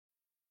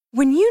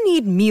When you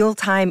need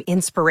mealtime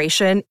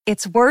inspiration,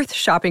 it's worth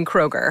shopping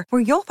Kroger,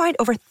 where you'll find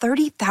over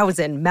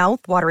 30,000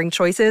 mouth-watering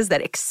choices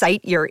that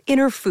excite your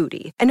inner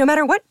foodie. And no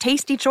matter what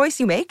tasty choice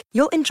you make,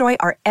 you'll enjoy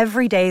our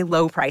everyday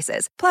low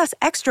prices, plus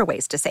extra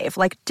ways to save,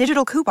 like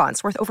digital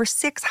coupons worth over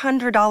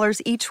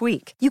 $600 each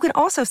week. You can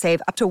also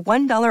save up to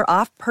 $1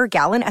 off per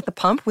gallon at the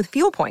pump with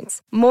fuel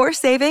points. More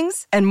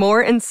savings and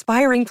more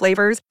inspiring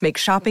flavors make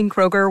shopping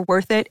Kroger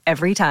worth it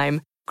every time.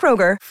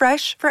 Kroger,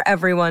 fresh for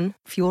everyone.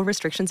 Fuel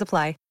restrictions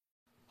apply.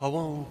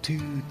 1,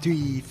 2,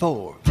 3,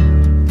 4.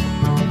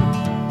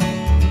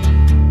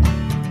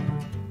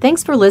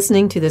 Thanks for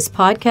listening to this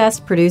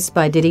podcast produced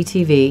by Diddy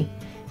TV.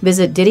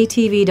 Visit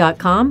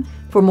diddytv.com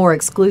for more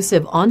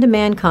exclusive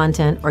on-demand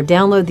content or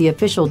download the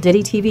official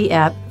Diddy TV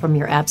app from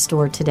your app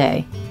store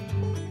today.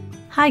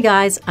 Hi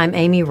guys, I'm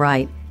Amy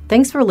Wright.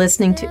 Thanks for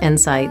listening to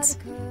Insights.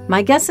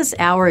 My guest this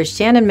hour is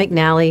Shannon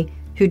McNally,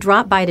 who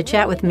dropped by to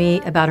chat with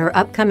me about her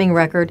upcoming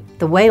record,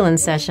 The Waylon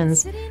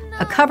Sessions,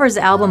 a covers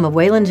album of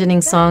Waylon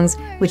Jennings songs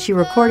which she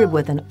recorded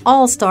with an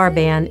all-star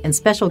band and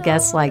special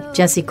guests like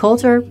Jesse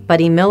Coulter,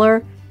 Buddy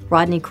Miller,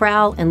 Rodney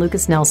Crowell, and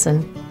Lucas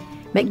Nelson.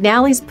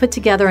 McNally's put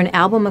together an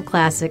album of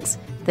classics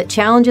that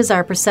challenges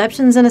our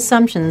perceptions and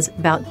assumptions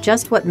about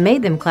just what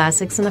made them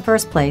classics in the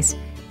first place,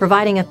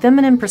 providing a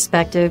feminine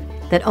perspective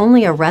that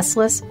only a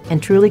restless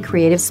and truly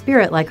creative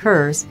spirit like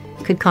hers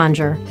could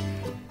conjure.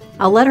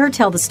 I'll let her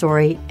tell the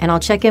story, and I'll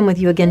check in with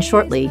you again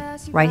shortly,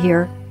 right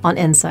here on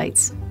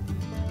Insights.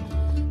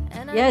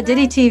 Yeah,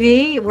 Diddy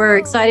TV, we're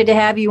excited to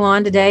have you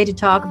on today to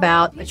talk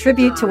about a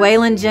tribute to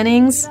Waylon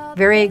Jennings.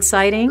 Very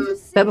exciting.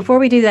 But before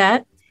we do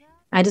that,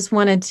 I just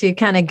wanted to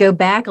kind of go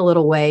back a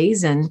little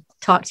ways and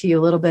talk to you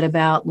a little bit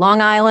about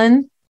Long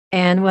Island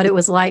and what it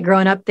was like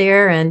growing up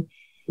there and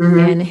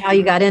how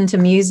you got into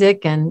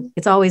music. And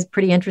it's always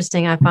pretty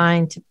interesting, I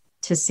find,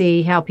 to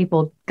see how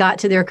people got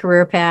to their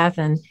career path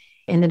and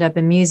ended up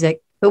in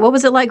music. But what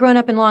was it like growing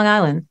up in Long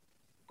Island?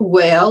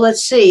 Well,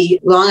 let's see.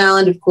 Long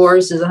Island, of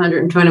course, is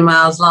 120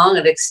 miles long.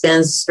 It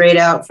extends straight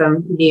out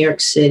from New York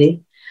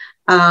City.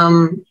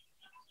 It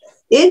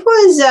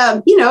was,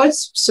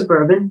 it's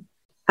suburban.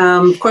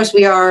 Of course,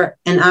 we are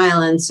an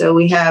island, so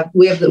we have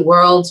the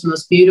world's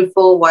most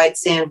beautiful white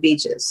sand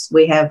beaches.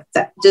 We have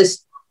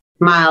just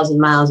miles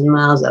and miles and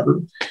miles of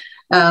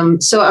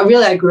them. So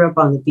I grew up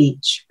on the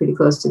beach, pretty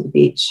close to the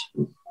beach,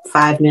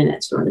 5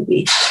 minutes from the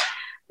beach.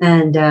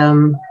 And,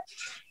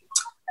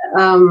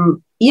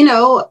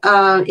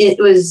 it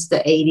was the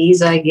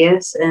 80s, I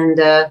guess. And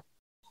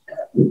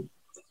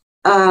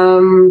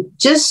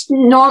just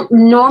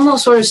normal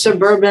sort of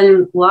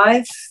suburban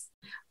life,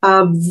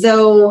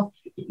 though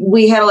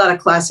we had a lot of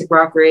classic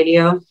rock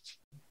radio.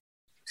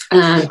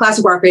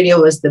 Classic rock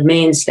radio was the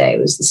mainstay,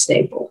 was the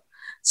staple.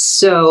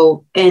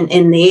 So in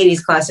the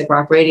 80s, classic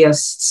rock radio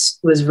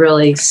was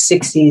really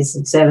 60s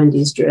and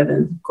 70s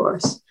driven, of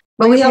course.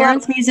 But were your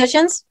parents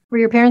musicians? Were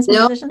your parents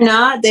musicians? No,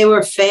 not. They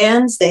were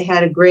fans. They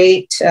had a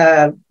great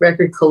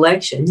record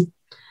collection,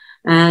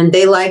 and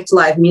they liked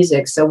live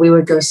music. So we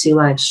would go see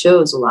live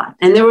shows a lot.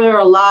 And there were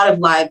a lot of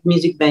live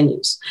music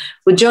venues,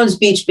 with Jones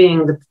Beach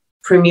being the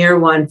premier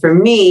one for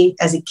me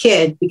as a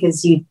kid,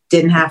 because you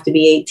didn't have to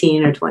be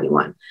 18 or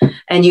 21.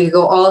 And you could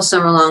go all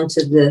summer long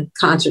to the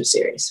concert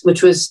series,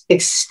 which was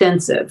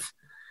extensive.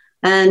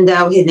 And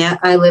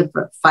I lived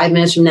 5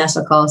 minutes from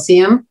Nassau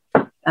Coliseum.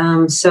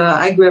 So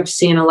I grew up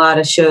seeing a lot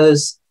of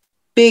shows,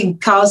 big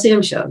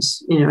Coliseum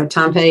shows,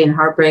 Tom Petty and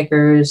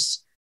Heartbreakers,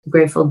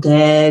 Grateful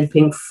Dead,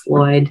 Pink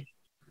Floyd,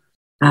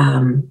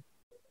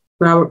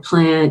 Robert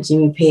Plant,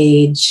 Jimmy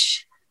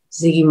Page,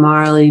 Ziggy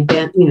Marley,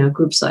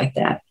 groups like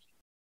that.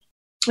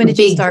 When did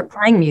you start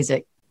playing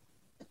music?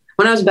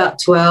 When I was about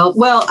 12.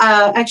 Well,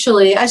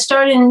 actually, I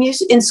started in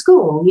music in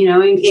school,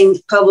 in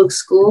public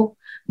school.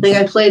 I think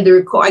I played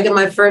I got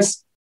my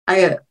first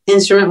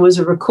instrument was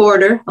a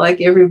recorder, like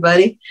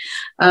everybody,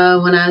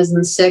 when I was in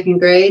the second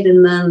grade.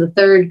 And then the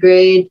third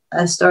grade,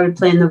 I started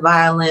playing the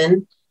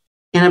violin.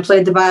 And I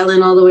played the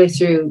violin all the way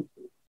through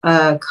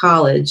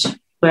college,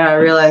 where I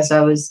realized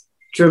I was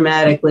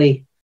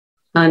dramatically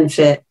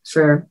unfit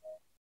for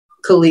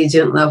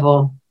collegiate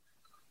level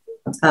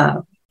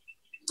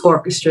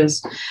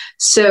orchestras.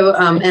 So,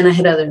 and I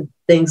had other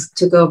things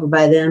took over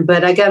by then.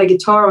 But I got a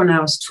guitar when I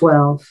was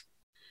 12.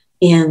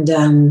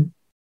 And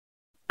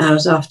I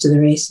was off to the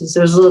races.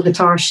 There was a little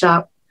guitar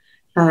shop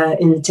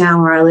in the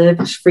town where I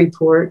lived,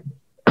 Freeport.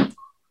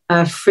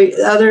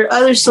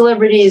 Other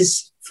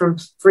celebrities from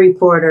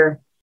Freeport are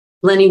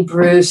Lenny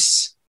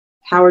Bruce,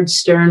 Howard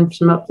Stern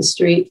from up the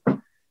street.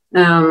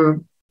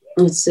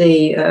 Let's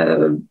see,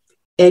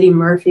 Eddie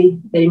Murphy.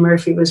 Eddie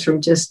Murphy was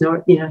from just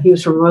north. He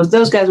was from Roosevelt.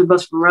 Those guys were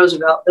both from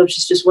Roosevelt, which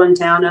is just one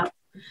town up.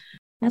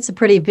 That's a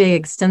pretty big,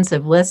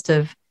 extensive list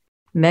of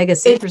mega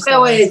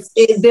superstars.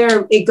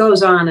 It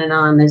goes on and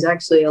on. There's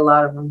actually a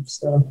lot of them.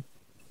 So,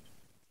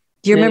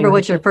 do you remember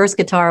what your first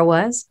guitar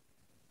was?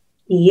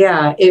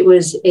 Yeah, it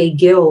was a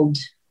Guild,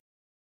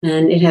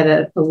 and it had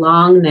a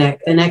long neck,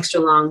 an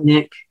extra long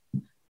neck.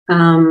 It's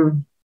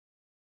an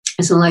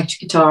electric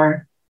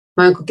guitar.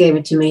 My uncle gave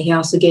it to me. He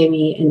also gave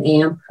me an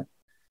amp,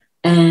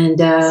 and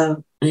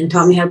and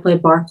taught me how to play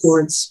bar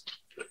chords.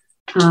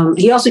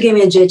 He also gave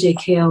me a J.J.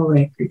 Cale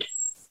record,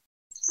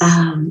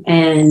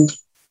 and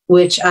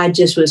which I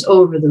just was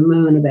over the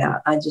moon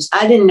about. I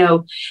didn't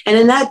know. And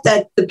then that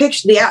the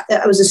picture,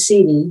 that was a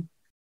CD,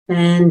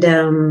 and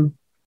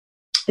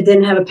it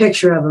didn't have a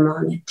picture of him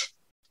on it.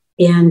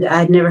 And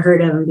I'd never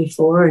heard of him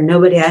before, and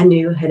nobody I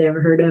knew had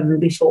ever heard of him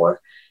before.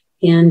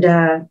 And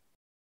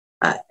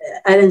I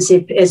didn't see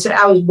it.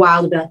 I was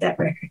wild about that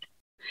record,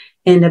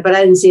 but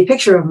I didn't see a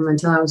picture of him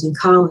until I was in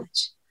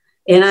college.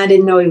 And I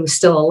didn't know he was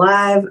still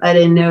alive. I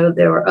didn't know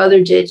there were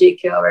other J.J.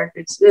 Cale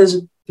records. It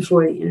was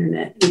before the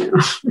internet,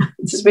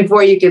 just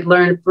before you could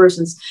learn a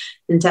person's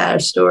entire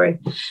story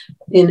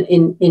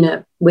in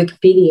a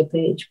Wikipedia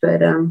page.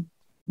 But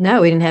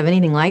no, we didn't have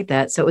anything like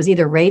that. So it was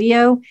either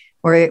radio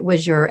or it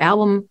was your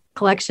album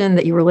collection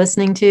that you were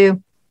listening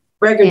to.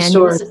 Record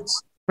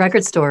stores.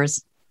 Record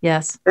stores.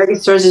 Yes.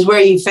 Record stores is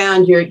where you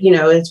found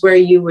it's where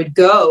you would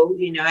go,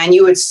 and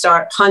you would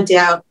hunt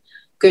out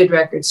good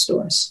record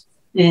stores.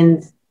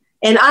 And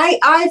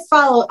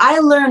I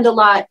learned a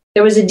lot.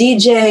 There was a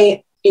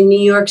DJ in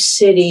New York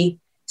City.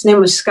 His name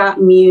was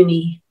Scott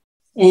Muni,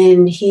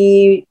 and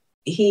he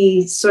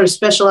sort of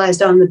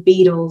specialized on the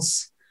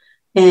Beatles,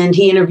 and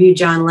he interviewed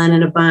John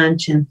Lennon a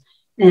bunch. And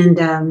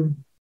John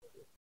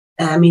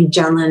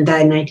Lennon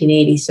died in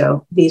 1980,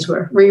 so these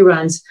were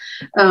reruns.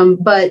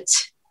 But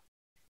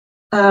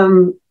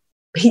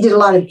he did a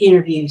lot of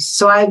interviews.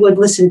 So I would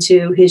listen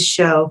to his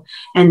show,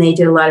 and they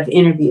did a lot of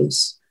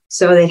interviews.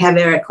 So they'd have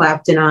Eric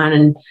Clapton on,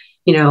 and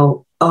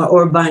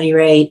or Bonnie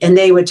Raitt, and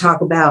they would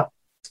talk about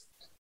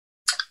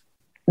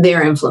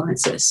their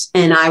influences.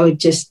 And I would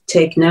just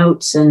take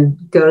notes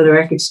and go to the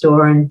record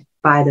store and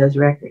buy those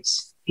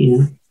records.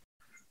 There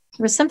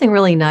was something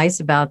really nice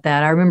about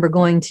that. I remember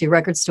going to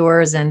record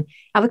stores, and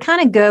I would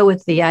kind of go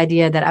with the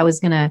idea that I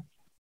was going to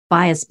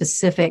buy a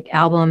specific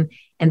album.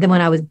 And then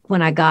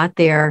when I got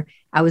there,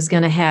 I was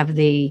going to have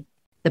the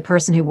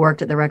person who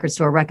worked at the record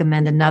store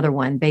recommend another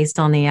one based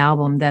on the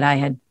album that I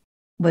had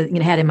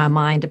in my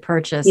mind to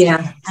purchase.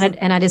 Yeah.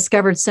 And I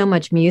discovered so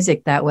much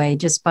music that way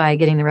just by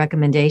getting the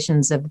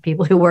recommendations of the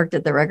people who worked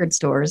at the record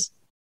stores.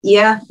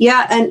 Yeah.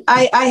 Yeah. And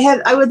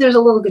there's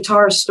a little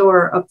guitar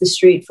store up the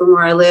street from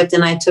where I lived,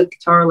 and I took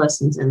guitar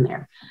lessons in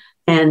there.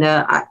 And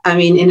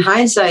in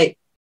hindsight,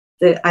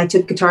 I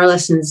took guitar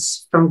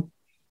lessons from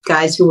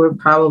guys who were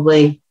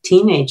probably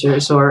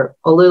teenagers or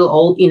a little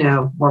old,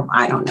 or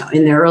I don't know,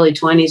 in their early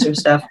 20s or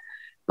stuff.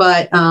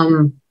 But,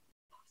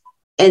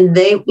 and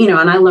they,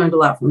 and I learned a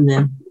lot from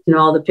them,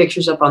 all the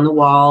pictures up on the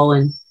wall,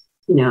 and,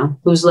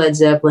 who's Led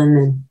Zeppelin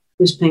and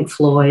who's Pink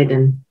Floyd.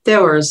 And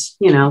there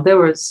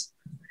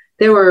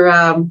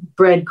were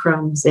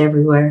breadcrumbs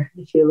everywhere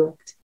if you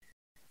looked.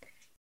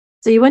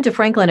 So you went to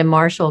Franklin and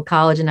Marshall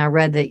College, and I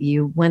read that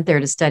you went there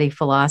to study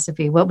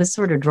philosophy. What was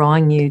sort of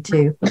drawing you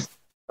to,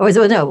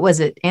 was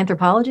it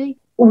anthropology?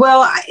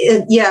 Well,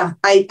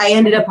 I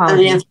ended up on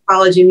an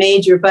anthropology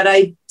major, but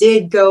I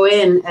did go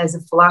in as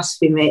a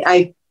philosophy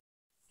major.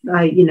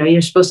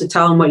 You're supposed to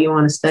tell them what you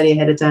want to study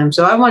ahead of time.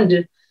 So I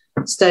wanted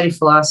to study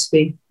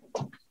philosophy,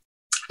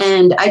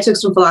 and I took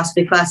some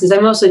philosophy classes. I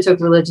mostly took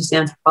religious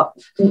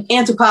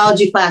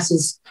anthropology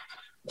classes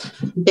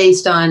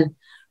based on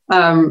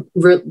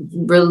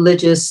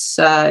religious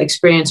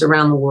experience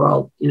around the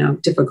world,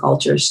 different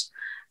cultures,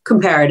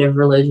 comparative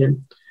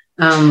religion.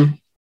 And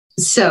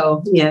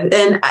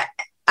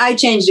I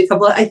changed a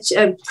couple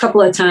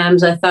of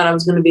times. I thought I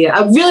was going to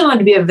I really wanted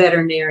to be a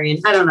veterinarian.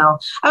 I don't know.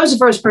 I was the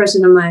first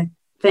person in my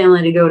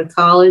family to go to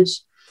college,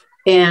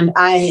 and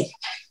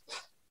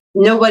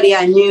nobody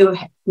I knew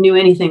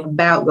anything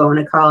about going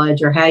to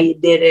college or how you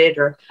did it,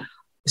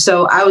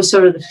 so I was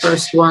sort of the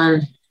first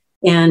one.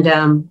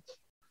 And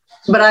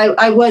but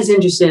I was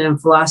interested in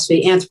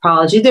philosophy,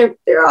 anthropology.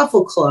 They're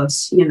awful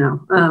close,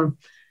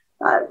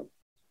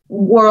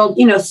 world,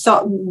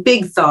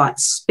 big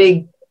thoughts,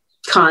 big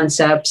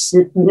concepts,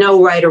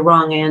 no right or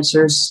wrong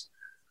answers,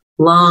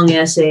 long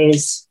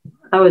essays.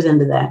 I was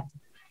into that.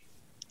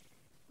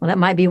 Well, that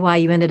might be why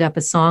you ended up a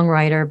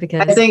songwriter,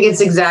 because I think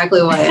it's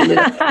exactly why I ended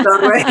up a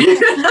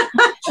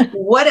songwriter.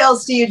 What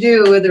else do you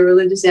do with a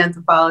religious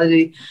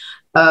anthropology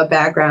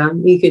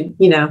background? You could,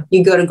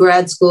 you go to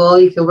grad school,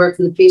 you can work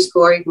for the Peace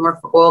Corps, you can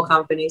work for oil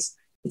companies,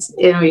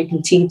 you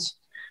can teach,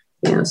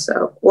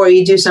 or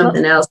you do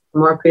something else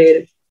more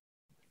creative.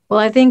 Well,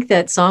 I think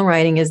that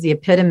songwriting is the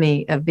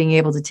epitome of being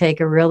able to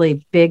take a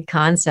really big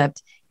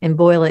concept and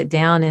boil it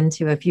down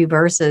into a few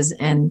verses,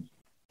 and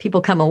people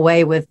come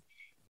away with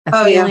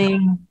a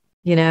feeling,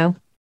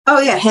 Oh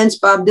yeah. Hence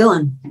Bob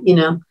Dylan,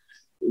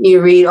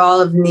 you read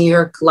all of New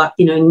York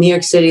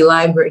City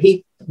Library.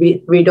 He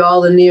read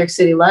all the New York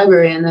City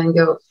Library and then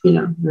go,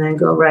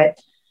 go write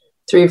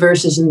 3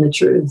 verses in the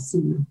truth,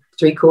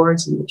 3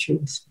 chords in the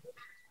truth.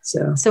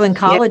 So in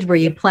college, were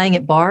you playing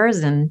at bars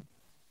and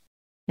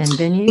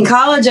venues? In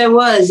college, I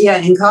was. Yeah,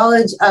 in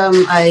college,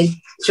 I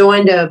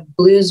joined a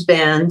blues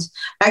band.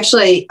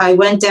 Actually, I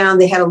went down.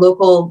 They had a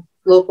local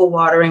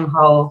watering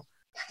hole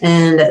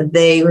and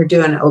they were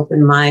doing an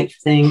open mic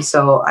thing.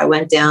 So I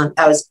went down.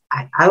 I was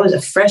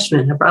a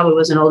freshman. I probably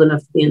wasn't old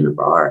enough to be in the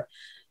bar,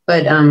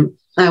 but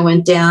I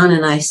went down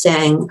and I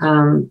sang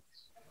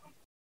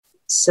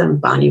some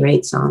Bonnie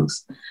Raitt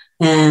songs,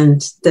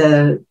 and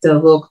the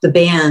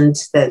band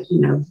that, you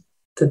know,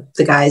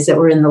 the guys that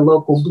were in the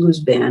local blues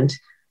band,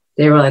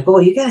 they were like, "Oh,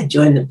 you got to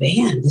join the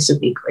band. This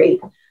would be great."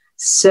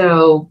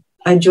 So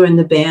I joined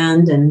the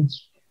band, and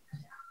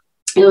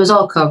it was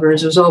all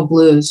covers. It was all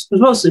blues.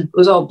 It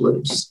was all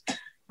blues.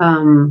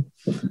 It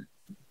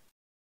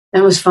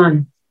was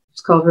fun.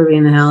 It's called Ruby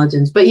and the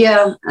Halogens. But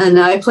yeah, and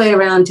I played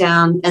around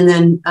town, and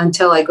then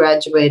until I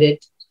graduated,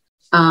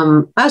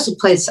 I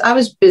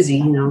was busy,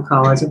 you know, in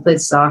college. I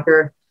played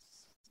soccer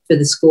for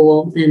the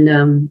school.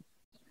 And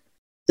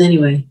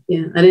anyway,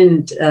 yeah, I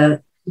didn't,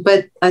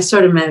 but I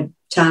sort of made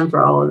time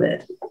for all of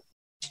it.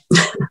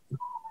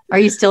 Are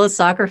you still a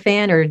soccer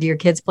fan, or do your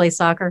kids play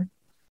soccer?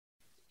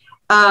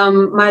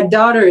 My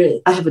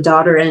daughter, I have a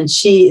daughter, and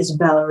she is a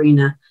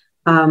ballerina.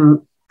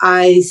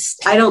 I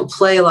don't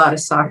play a lot of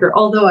soccer,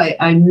 although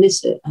I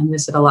miss it. I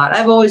miss it a lot.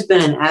 I've always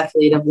been an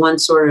athlete of one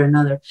sort or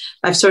another.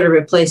 I've sort of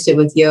replaced it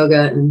with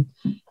yoga, and,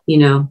 you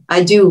know,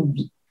 I do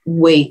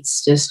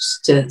weights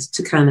just to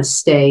kind of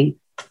stay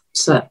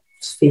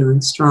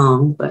feeling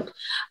strong, but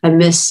I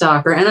miss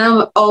soccer, and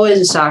I'm always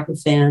a soccer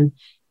fan.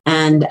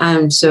 And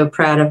I'm so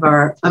proud of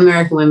our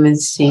American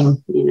women's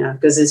team, you know,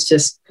 because it's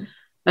just,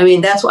 I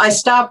mean, that's why I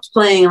stopped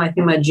playing, I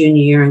think, my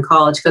junior year in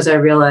college, because I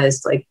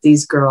realized, like,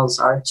 these girls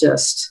are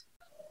just,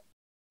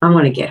 I'm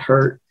going to get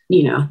hurt.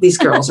 You know, these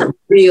girls are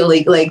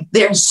really, like,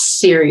 they're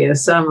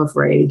serious. I'm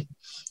afraid.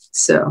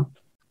 So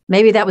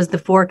maybe that was the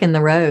fork in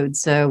the road.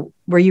 So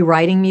were you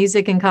writing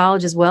music in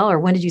college as well? Or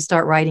when did you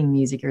start writing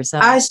music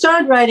yourself? I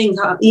started writing.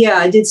 Yeah,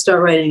 I did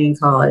start writing in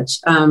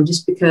college,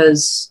 just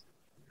because,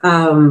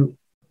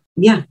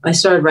 I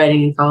started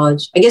writing in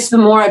college. I guess the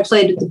more I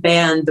played with the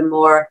band, the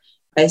more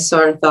I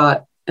sort of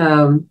thought,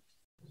 I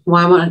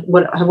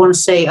want to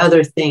say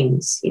other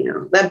things. You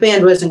know, that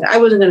band I wasn't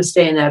going to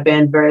stay in that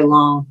band very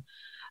long,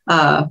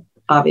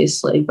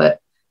 obviously, but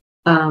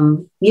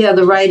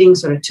the writing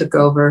sort of took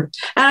over.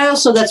 And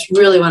that's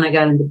really when I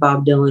got into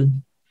Bob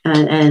Dylan,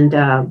 and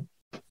to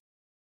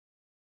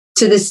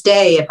this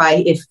day, if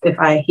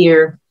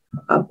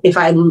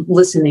I'm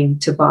listening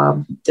to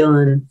Bob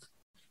Dylan,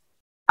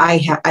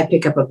 I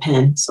pick up a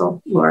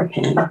pencil or a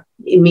pen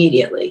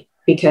immediately,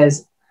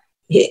 because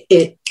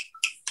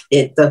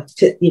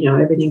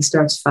everything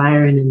starts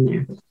firing in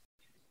there.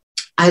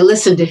 I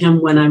listen to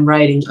him when I'm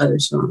writing other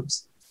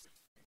songs.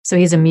 So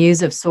he's a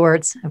muse of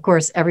sorts. Of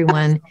course,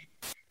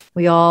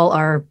 we all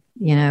are,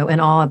 you know, in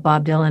awe of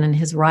Bob Dylan and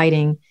his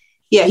writing.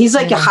 Yeah, he's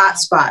like a hot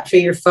spot for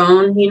your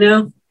phone, you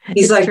know.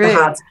 He's like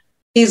the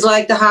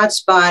hot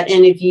spot.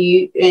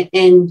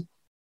 And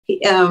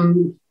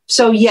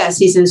so yes,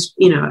 he's in,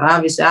 you know,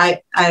 obviously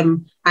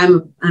I'm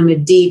a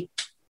deep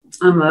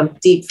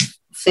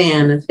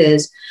fan of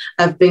his.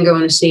 I've been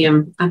going to see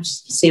him. I've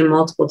seen him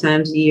multiple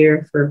times a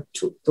year for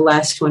the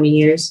last 20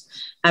 years.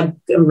 I'm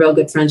real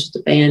good friends with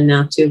the band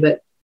now too,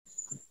 but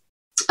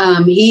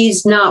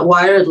he's not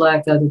wired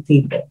like other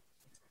people.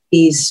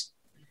 He's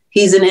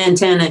an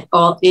antenna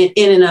all in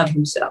and of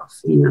himself,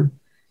 you know,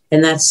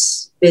 and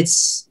it's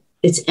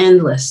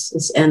endless.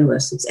 It's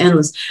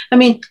endless. I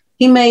mean,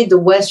 he made the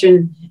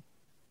Western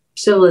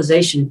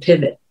civilization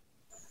pivot,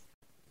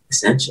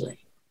 essentially.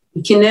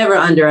 You can never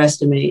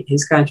underestimate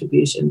his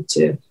contribution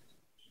to,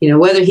 you know,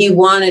 whether he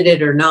wanted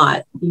it or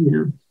not, you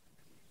know.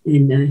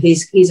 And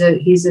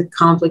he's a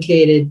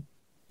complicated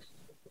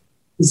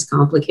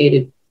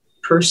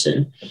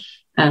person,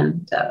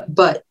 and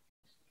but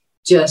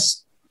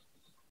just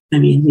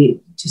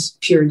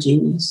pure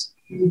genius.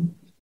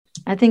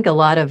 I think a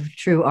lot of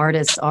true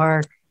artists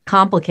are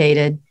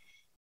complicated.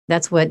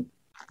 That's what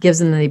gives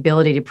them the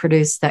ability to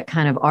produce that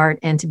kind of art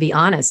and to be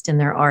honest in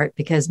their art,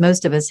 because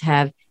most of us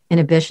have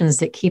inhibitions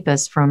that keep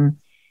us from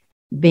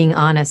being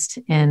honest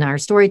in our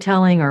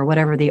storytelling or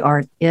whatever the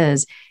art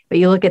is. But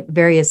you look at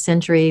various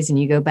centuries and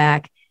you go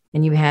back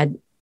and you had,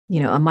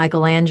 you know, a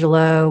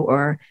Michelangelo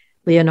or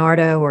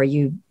Leonardo, or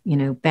you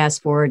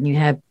fast forward and you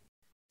have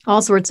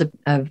all sorts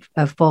of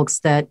folks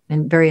that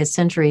in various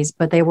centuries,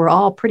 but they were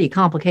all pretty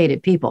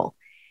complicated people.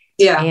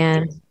 Yeah.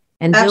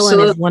 And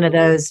Dylan is one of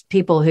those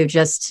people who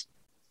just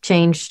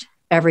changed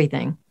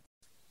everything.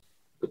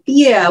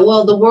 Yeah,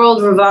 well, the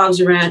world revolves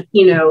around,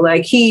 you know,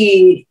 like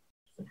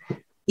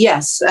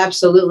yes,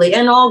 absolutely.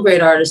 And all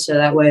great artists are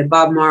that way.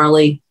 Bob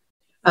Marley,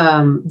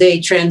 they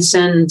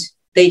transcend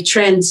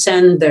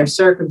their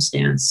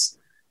circumstance.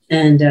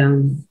 And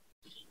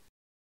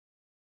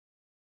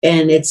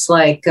it's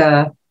like,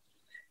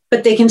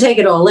 but they can take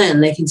it all in.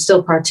 They can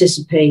still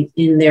participate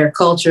in their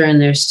culture and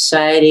their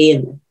society,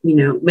 and, you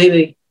know,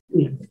 maybe,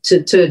 you know,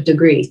 to a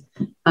degree.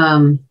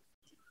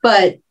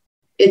 But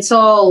it's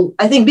all,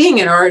 I think being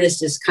an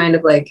artist is kind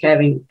of like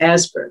having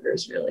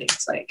Asperger's, really.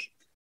 It's like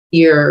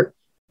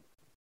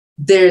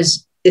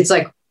there's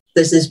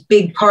this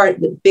big part,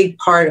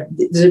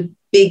 there's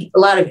a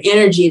lot of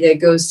energy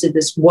that goes to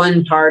this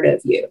one part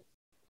of you.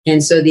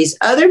 And so these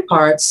other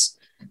parts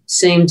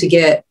seem to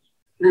get,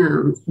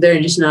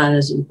 they're just not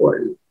as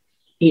important.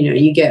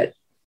 You get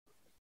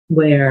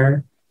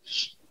where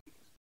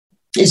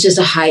it's just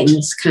a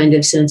heightened kind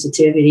of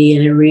sensitivity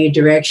and a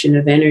redirection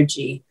of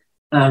energy.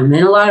 And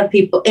a lot of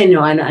people,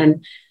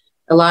 and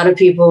a lot of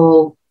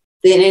people,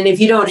 and if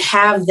you don't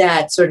have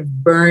that sort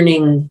of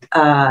burning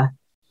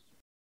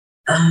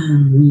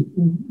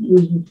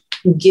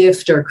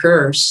gift or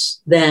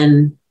curse,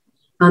 then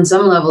on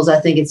some levels, I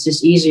think it's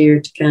just easier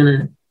to kind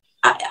of,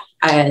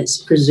 I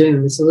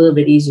presume it's a little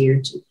bit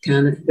easier to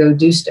kind of go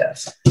do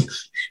stuff.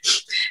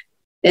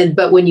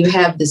 But when you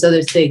have this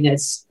other thing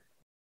that's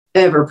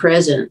ever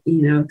present,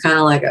 kind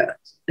of like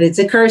it's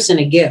a curse and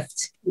a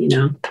gift,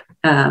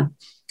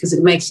 because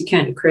it makes you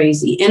kind of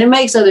crazy, and it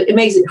makes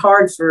it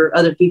hard for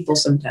other people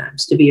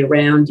sometimes to be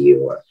around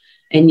you,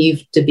 and you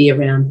to be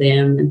around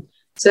them, and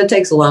so it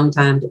takes a long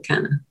time to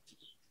kind of,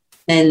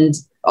 and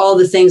all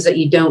the things that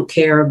you don't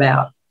care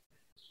about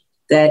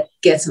that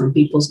gets on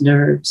people's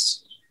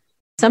nerves.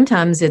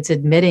 Sometimes it's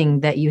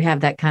admitting that you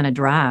have that kind of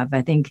drive.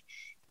 I think,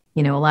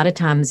 a lot of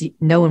times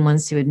no one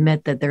wants to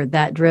admit that they're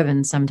that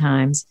driven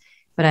sometimes.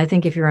 But I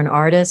think if you're an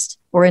artist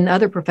or in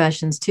other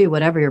professions too,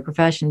 whatever your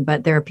profession,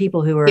 but there are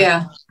people who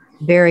are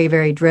very,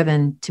 very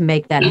driven to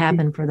make that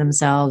happen for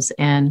themselves.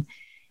 And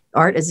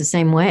art is the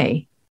same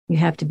way. You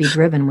have to be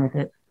driven with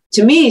it.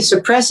 To me,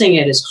 suppressing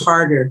it is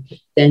harder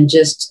than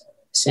just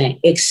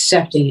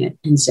accepting it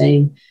and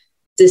saying,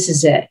 this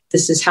is it.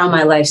 This is how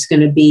my life's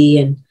going to be.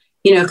 And,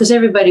 because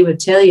everybody would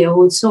tell you,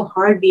 oh, it's so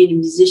hard being a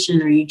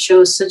musician, or you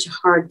chose such a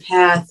hard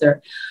path, or,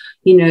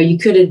 you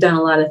could have done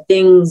a lot of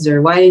things,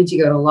 or why didn't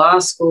you go to law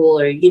school?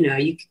 Or,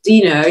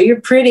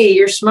 you're pretty,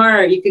 you're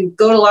smart. You could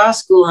go to law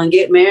school and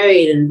get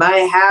married and buy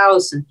a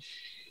house. And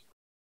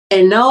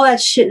all that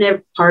shit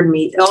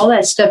all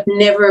that stuff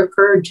never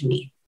occurred to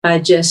me. I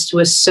just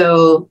was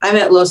I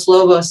met Los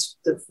Lobos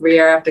the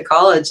year after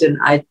college, and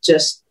I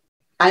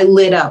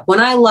lit up. When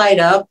I light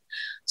up,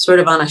 sort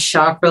of on a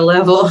chakra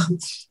level,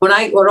 when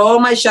all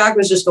my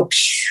chakras just go,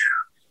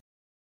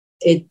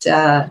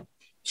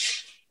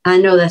 I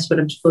know that's what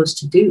I'm supposed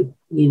to do.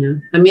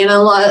 I mean,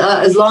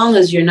 as long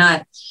as you're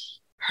not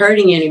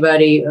hurting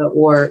anybody,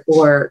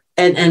 and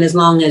as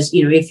long as,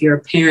 if you're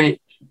a parent,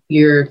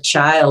 your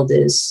child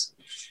is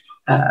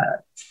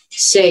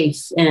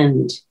safe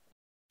and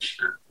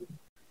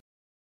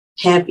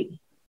happy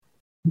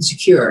and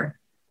secure,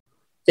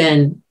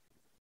 then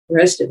the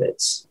rest of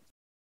it's,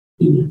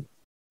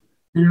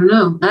 I don't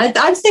know.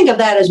 I think of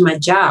that as my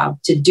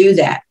job, to do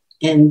that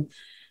and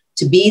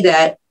to be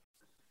that,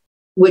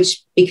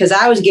 because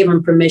I was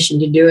given permission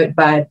to do it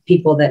by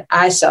people that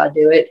I saw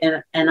do it.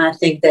 And I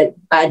think that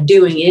by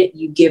doing it,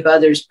 you give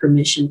others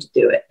permission to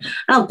do it.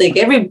 I don't think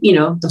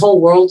the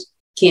whole world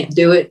can't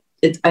do it.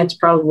 It's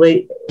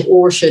probably,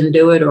 or shouldn't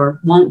do it,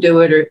 or won't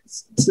do it, or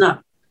it's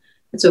not,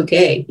 it's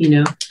okay.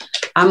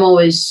 I'm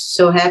always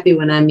so happy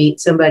when I meet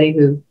somebody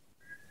who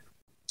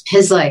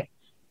has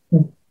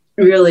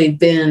really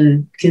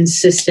been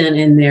consistent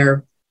in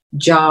their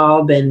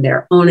job and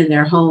their owning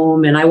their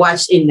home. And I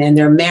watched in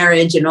their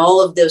marriage and all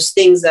of those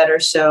things that are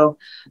so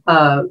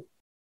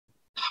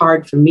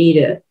hard for me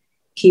to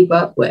keep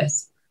up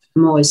with.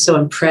 I'm always so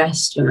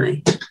impressed when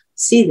I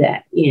see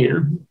that,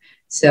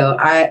 so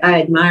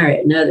I admire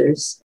it in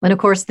others. And of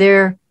course,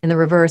 they're in the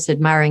reverse,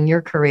 admiring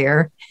your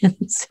career.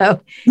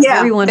 So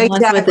everyone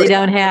wants what they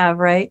don't have,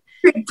 right?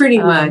 Pretty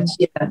much.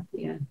 Yeah.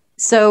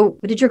 So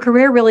did your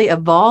career really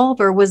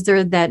evolve, or was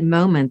there that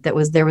moment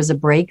there was a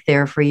break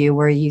there for you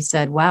where you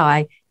said, wow,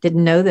 I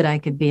didn't know that I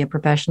could be a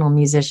professional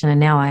musician, and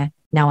now I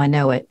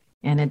know it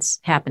and it's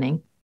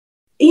happening?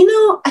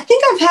 I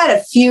think I've had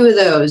a few of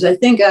those. I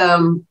think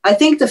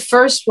the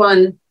first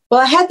one,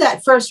 I had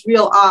that first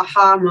real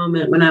aha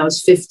moment when I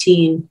was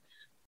 15.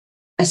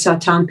 I saw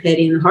Tom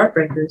Petty and the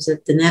Heartbreakers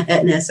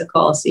at Nassau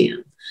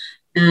Coliseum.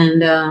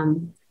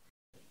 And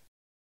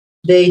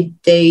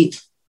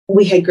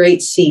we had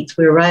great seats.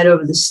 We were right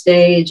over the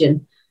stage.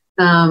 And,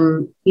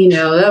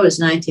 that was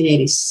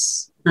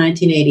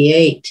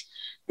 1988.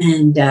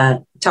 And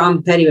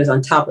Tom Petty was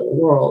on top of the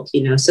world,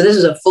 So this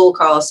was a full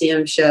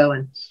Coliseum show.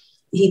 And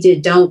he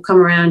did Don't Come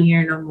Around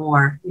Here No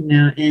More,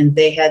 and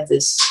they had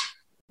this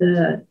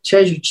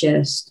treasure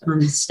chest on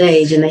the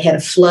stage, and they had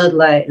a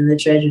floodlight in the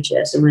treasure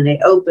chest. And when they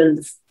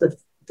opened the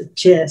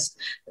chest,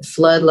 the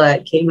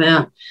floodlight came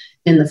out,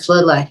 and the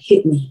floodlight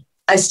hit me.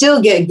 I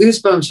still get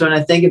goosebumps when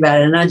I think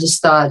about it. And I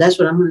just thought, that's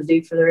what I'm going to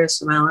do for the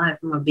rest of my life.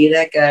 I'm going to be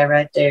that guy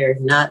right there.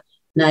 Not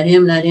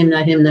him, not him,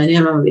 not him, not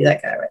him. I'm going to be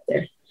that guy right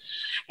there.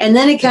 And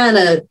then it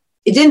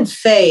didn't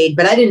fade,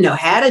 but I didn't know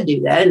how to do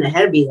that. I didn't know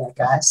how to be that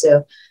guy.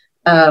 So,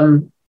 I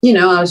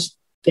was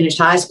finished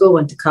high school,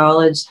 went to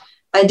college.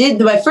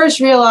 My first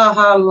real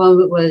aha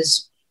moment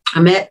was I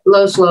met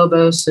Los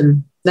Lobos,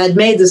 and I'd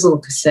made this little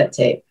cassette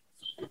tape.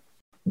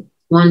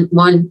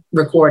 One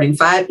recording,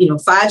 5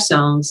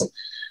 songs.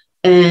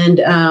 And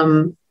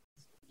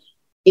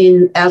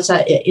in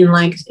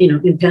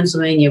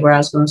Pennsylvania, where I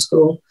was going to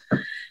school.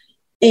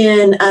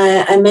 And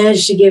I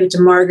managed to give it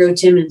to Margot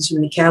Timmons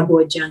from the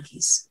Cowboy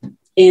Junkies.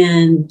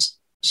 And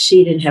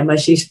she didn't have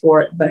much use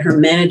for it, but her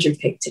manager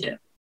picked it up.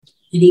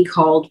 And he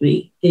called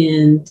me,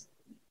 and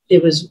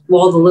it was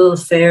all the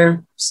Lilith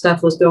Fair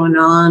stuff was going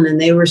on, and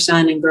they were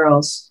signing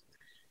girls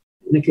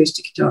and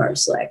acoustic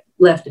guitars like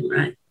left and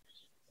right.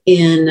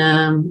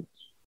 And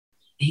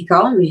he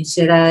called me and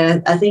said,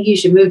 I think you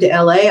should move to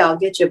LA. I'll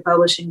get you a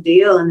publishing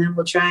deal, and then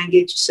we'll try and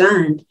get you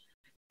signed.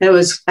 I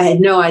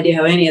had no idea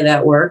how any of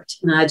that worked.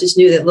 And I just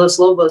knew that Los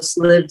Lobos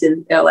lived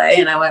in LA.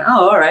 And I went,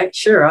 oh, all right,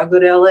 sure, I'll go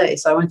to LA.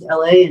 So I went to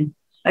LA and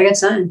I got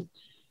signed.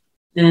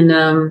 And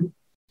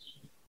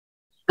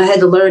I had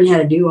to learn how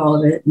to do all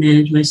of it,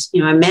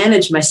 I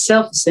managed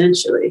myself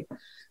essentially.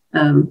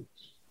 But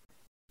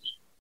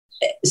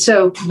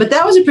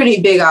that was a pretty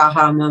big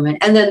aha moment.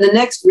 And then the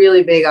next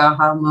really big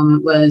aha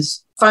moment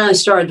was finally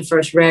started the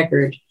first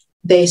record.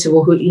 They said,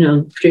 well,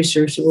 the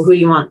producer said, well, who do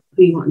you want?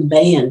 Who do you want in the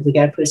band? We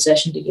got to put a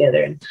session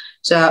together. And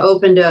so I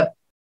opened up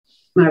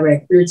my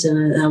records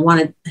and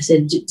I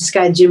said, this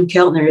guy, Jim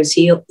Keltner, is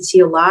he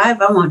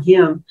alive? I want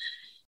him.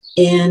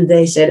 And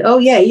they said, oh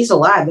yeah, he's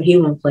alive, but he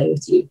won't play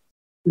with you.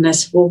 And I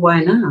said, well,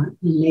 why not?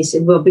 And they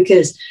said, well,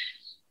 because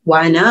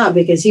why not?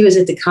 Because he was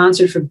at the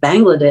concert for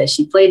Bangladesh.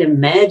 He played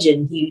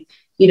Imagine. He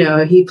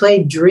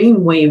played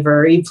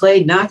Dreamweaver. He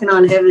played Knocking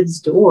on Heaven's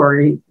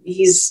Door.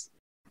 He's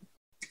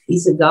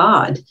a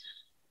god.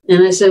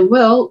 And I said,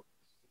 well,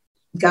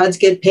 gods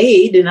get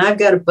paid and I've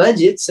got a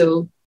budget.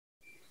 So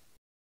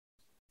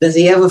does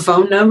he have a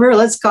phone number?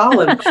 Let's call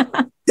him.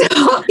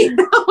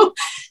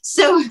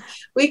 So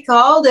we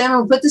called him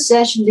and put the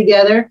session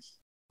together.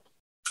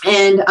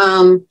 And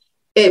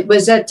it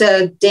was at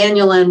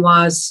Daniel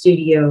Lanois'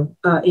 studio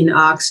in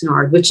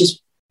Oxnard, which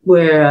is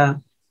where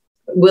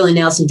Willie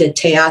Nelson did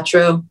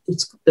Teatro.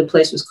 The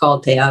place was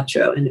called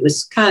Teatro. And it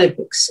was kind of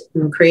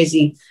a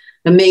crazy,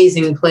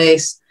 amazing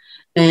place.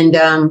 And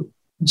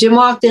Jim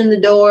walked in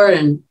the door,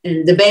 and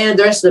the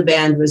rest of the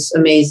band was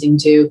amazing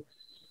too.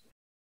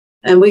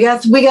 And we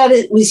got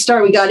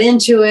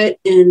into it,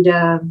 and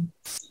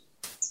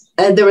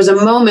there was a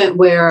moment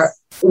where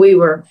we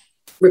were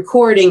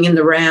recording in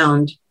the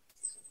round,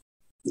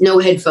 no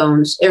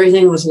headphones,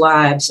 everything was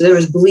live, so there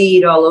was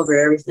bleed all over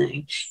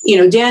everything.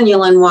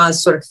 Daniel Lanois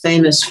was sort of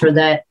famous for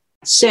that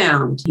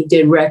sound. He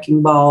did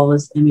Wrecking Ball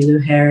with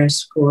Emmylou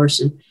Harris, of course,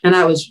 and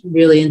I was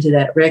really into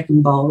that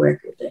Wrecking Ball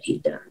record that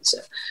he'd done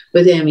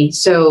with Emmy.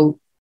 So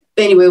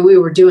anyway, we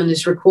were doing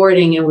this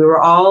recording, and we were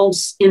all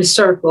in a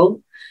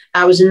circle.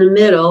 I was in the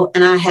middle,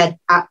 and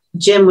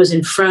Jim was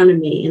in front of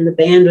me, and the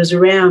band was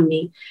around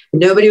me.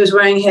 Nobody was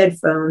wearing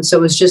headphones, so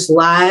it was just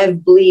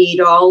live bleed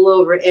all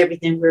over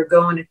everything. We were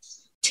going to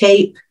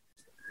tape.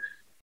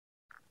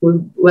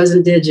 It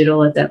wasn't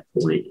digital at that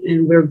point,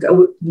 and we were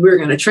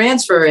going to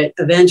transfer it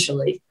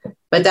eventually,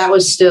 but that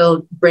was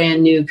still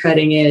brand new,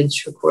 cutting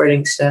edge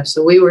recording stuff.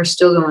 So we were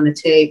still going to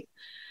tape,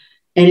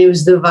 and it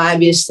was the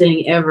vibiest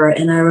thing ever.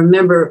 And I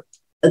remember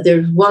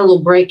there's one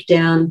little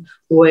breakdown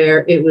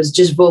where it was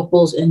just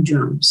vocals and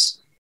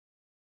drums,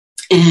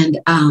 and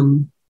I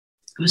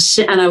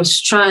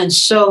was trying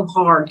so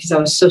hard because I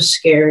was so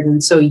scared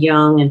and so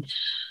young and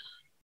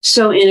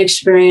so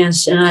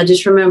inexperienced. And I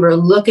just remember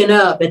looking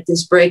up at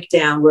this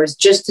breakdown where it's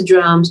just the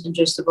drums and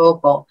just the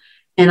vocal.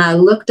 And I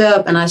looked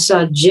up and I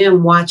saw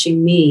Jim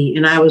watching me,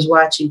 and I was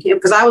watching him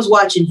because I was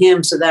watching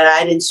him so that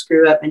I didn't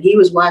screw up. And he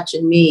was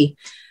watching me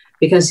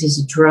because he's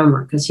a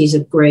drummer, because he's a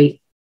great,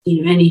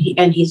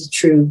 and he's a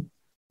true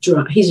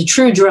drummer. He's a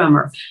true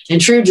drummer, and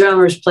true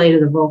drummers play to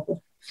the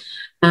vocal.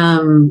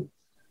 And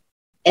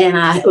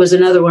it was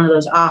another one of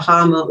those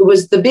aha moments. It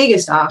was the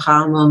biggest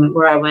aha moment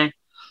where I went,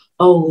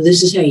 oh,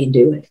 this is how you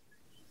do it.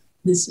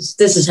 This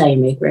is how you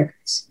make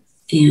records.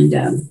 And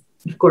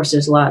of course,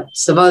 there's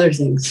lots of other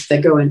things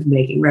that go into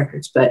making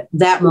records, but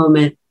that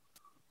moment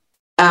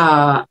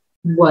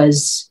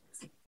was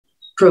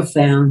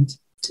profound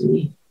to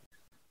me.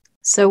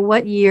 So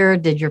what year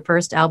did your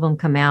first album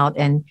come out,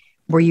 and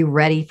were you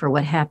ready for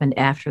what happened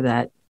after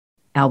that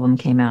album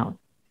came out?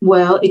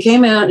 Well, it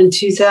came out in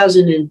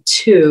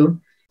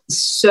 2002.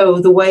 So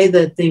the way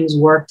that things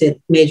worked at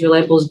major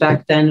labels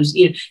back then was,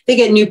 they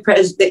get new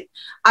president.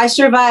 I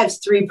survived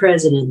 3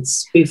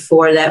 presidents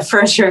before that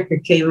first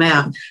record came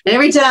out. And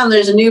every time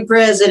there's a new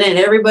president,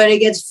 everybody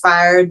gets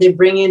fired. They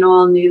bring in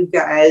all new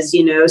guys,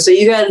 So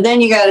you got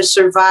to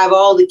survive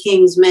all the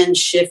king's men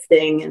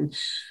shifting and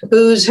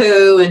who's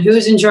who and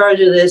who's in charge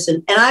of this.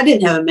 And I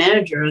didn't have a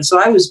manager, and so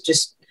I was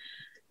just,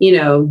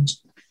 Luke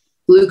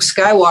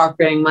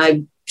Skywalkering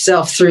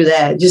myself through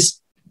that.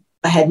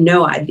 I had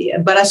no idea,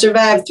 but I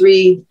survived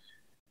 3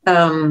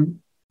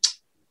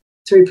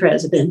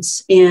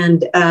 presidents.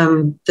 And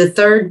the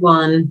third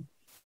one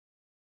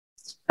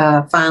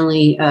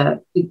finally,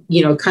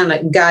 kind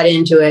of got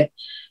into it.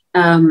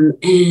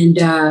 And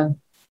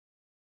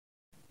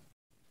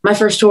my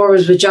first tour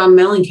was with John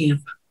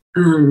Mellencamp.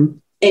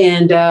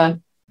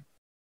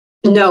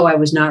 No, I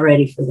was not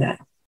ready for that.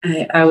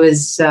 I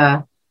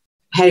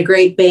had a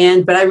great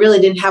band, but I really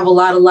didn't have a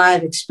lot of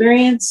live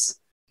experience.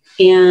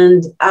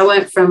 And I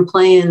went from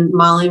playing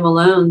Molly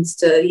Malone's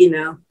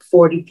to,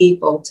 40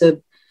 people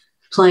to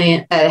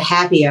playing at a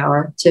happy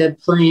hour to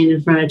playing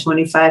in front of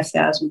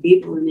 25,000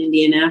 people in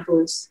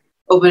Indianapolis,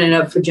 opening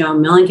up for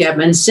John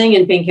Mellencamp and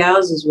singing Pink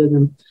Houses with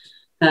him.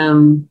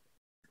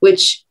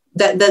 Which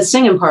that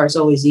singing part is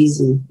always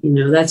easy.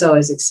 That's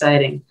always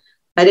exciting.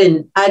 I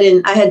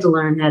had to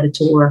learn how to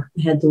tour.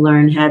 I had to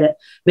learn how to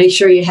make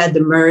sure you had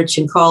the merch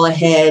and call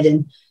ahead.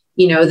 And,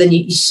 then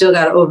you still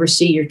got to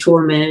oversee your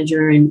tour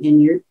manager and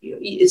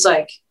it's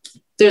like,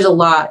 there's a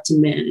lot to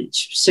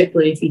manage,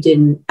 particularly if you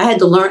didn't. I had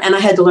to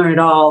learn it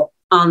all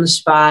on the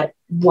spot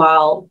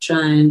while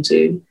trying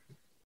to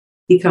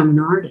become an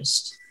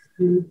artist.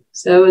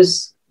 So it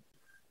was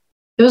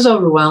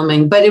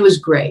overwhelming, but it was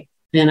great.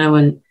 And I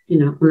went,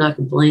 I'm not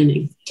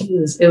complaining.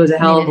 It was a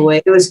hell of a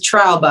way. It was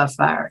trial by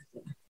fire.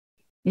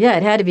 Yeah,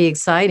 it had to be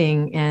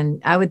exciting.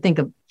 And I would think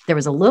there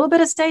was a little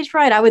bit of stage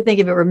fright. I would think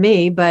if it were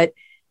me, but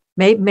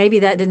maybe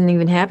that didn't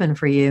even happen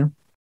for you.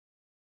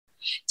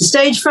 The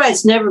stage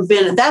fright's never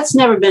been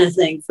a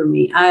thing for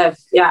me. I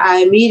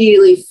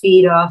immediately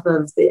feed off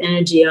of the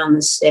energy on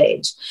the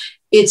stage.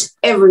 It's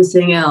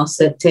everything else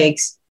that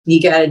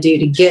you got to do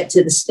to get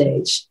to the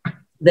stage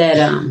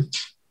that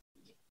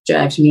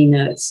drives me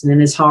nuts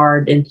and is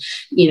hard and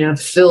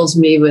fills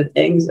me with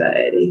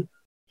anxiety.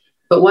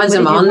 But once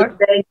I'm on the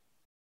stage,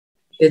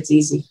 it's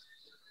easy.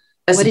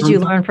 What did you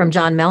learn from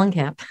John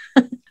Mellencamp?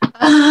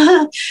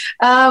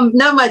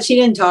 Not much. He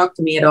didn't talk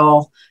to me at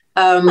all.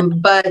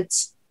 But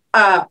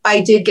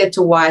I did get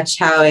to watch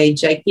how a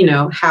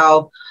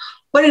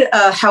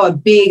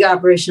big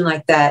operation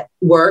like that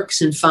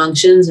works and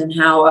functions and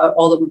how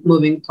all the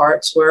moving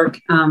parts work.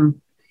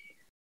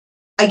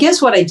 I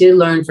guess what I did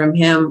learn from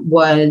him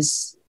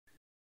was,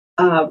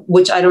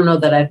 which I don't know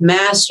that I've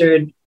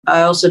mastered.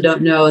 I also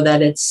don't know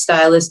that it's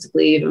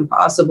stylistically even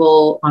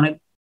possible on a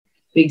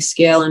big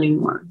scale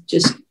anymore,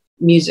 just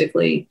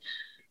musically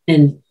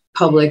and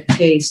public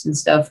taste and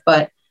stuff.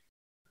 But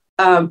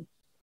a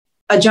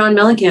John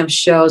Mellencamp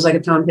show is like a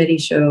Tom Petty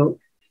show.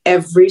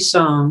 Every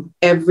song,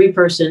 every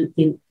person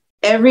in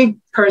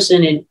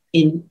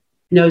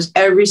knows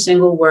every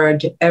single word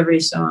to every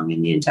song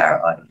in the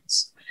entire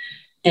audience.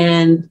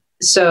 And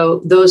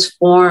so the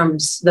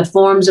forms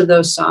of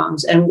those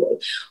songs, and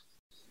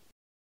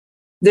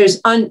there's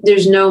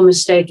no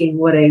mistaking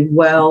what a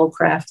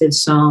well-crafted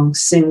song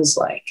sings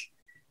like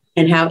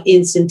and how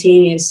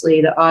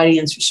instantaneously the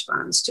audience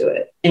responds to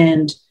it.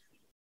 And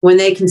when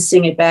they can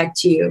sing it back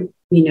to you,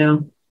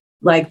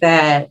 like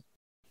that,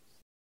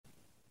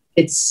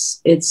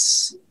 it's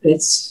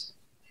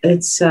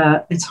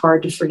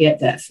hard to forget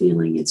that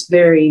feeling. It's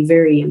very,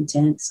 very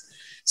intense.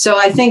 So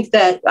I think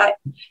that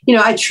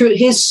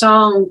his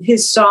song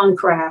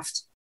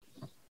craft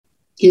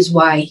is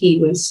why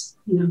his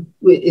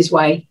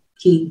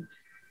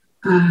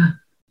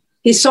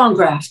song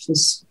craft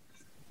was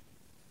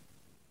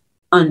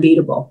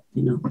unbeatable,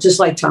 just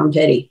like Tom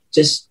Petty,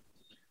 just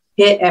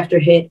hit after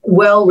hit,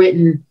 well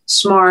written,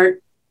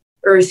 smart,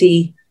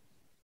 earthy,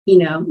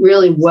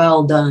 really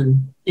well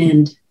done.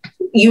 And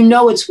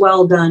it's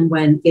well done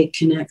when it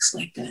connects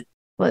like that.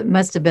 Well, it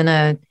must have been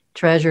a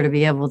treasure to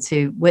be able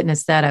to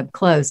witness that up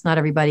close. Not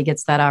everybody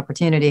gets that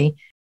opportunity.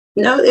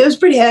 No, it was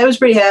pretty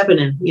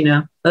happening.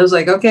 I was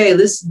like, okay,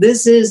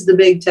 this is the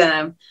big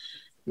time.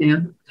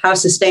 How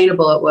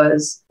sustainable it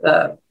was.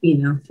 It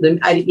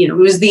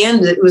was the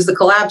end. It was the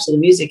collapse of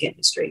the music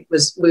industry.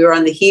 We were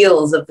on the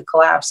heels of the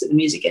collapse of the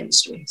music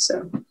industry.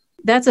 So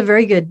that's a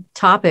very good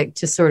topic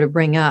to sort of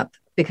bring up,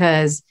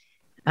 because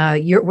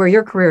where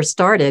your career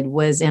started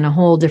was in a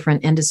whole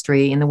different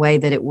industry in the way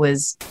that it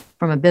was,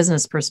 from a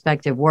business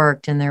perspective,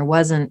 worked, and there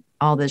wasn't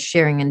all this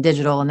sharing in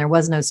digital, and there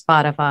was no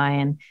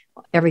Spotify and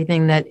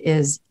everything that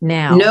is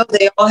now. No,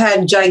 they all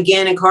had a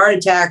gigantic heart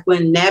attack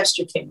when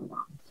Napster came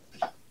along.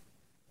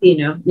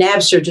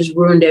 Napster just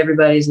ruined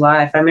everybody's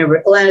life. I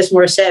remember Alanis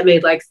Morissette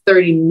made like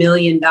 $30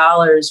 million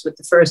with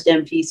the first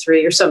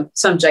MP3 or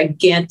some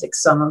gigantic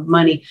sum of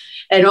money.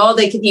 And all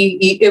they could,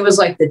 it was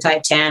like the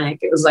Titanic.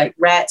 It was like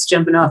rats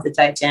jumping off the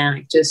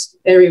Titanic. Just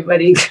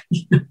everybody,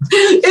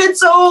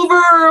 it's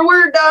over,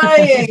 we're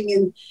dying.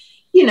 And,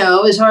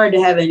 it was hard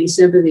to have any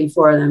sympathy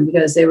for them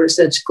because they were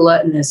such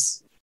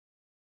gluttonous,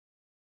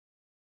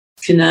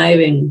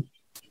 conniving,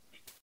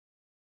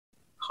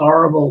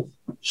 horrible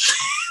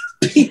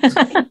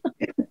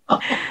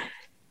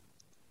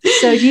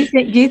So do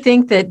you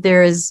think that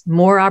there is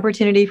more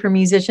opportunity for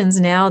musicians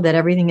now that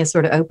everything is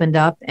sort of opened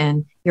up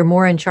and you're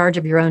more in charge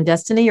of your own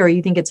destiny, or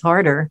you think it's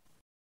harder?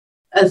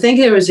 I think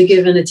there was a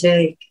give and a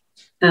take,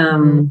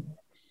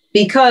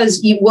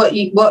 because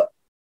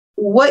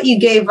what you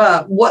gave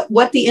up,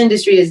 what the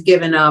industry has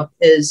given up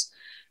is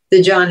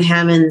the John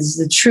Hammonds,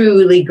 the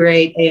truly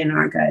great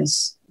A&R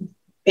guys,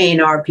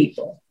 A&R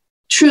people,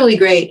 truly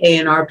great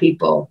A&R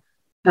people.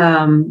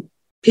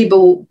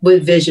 People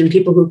with vision,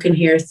 people who can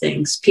hear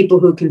things, people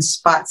who can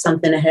spot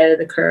something ahead of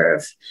the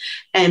curve,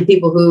 and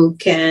people who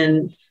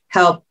can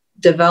help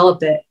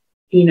develop it,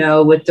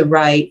 with the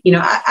right,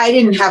 I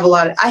didn't have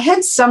I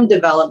had some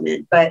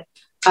development, but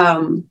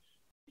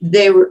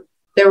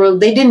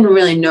they didn't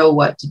really know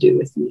what to do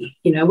with me,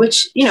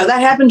 which, that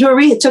happened to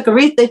Aretha.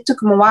 It took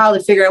them a while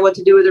to figure out what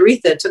to do with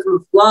Aretha. It took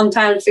them a long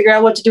time to figure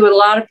out what to do with a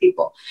lot of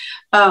people.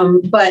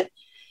 But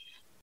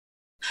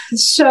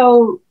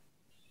so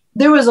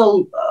there was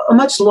a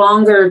much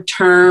longer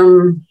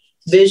term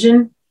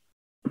vision.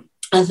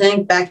 I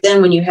think back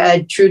then when you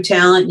had true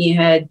talent, you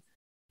had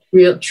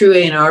true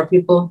A&R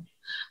people.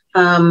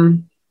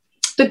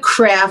 The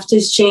craft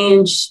has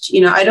changed.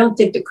 I don't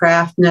think the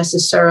craft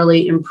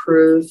necessarily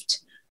improved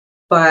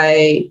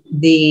by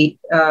the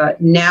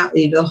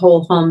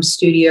whole home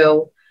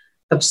studio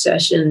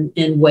obsession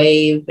and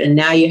wave. And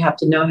now you have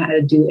to know how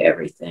to do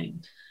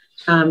everything.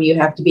 You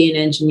have to be an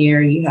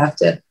engineer. You have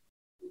to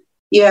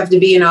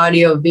be an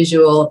audio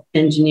visual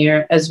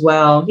engineer as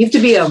well. You have to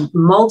be a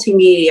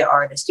multimedia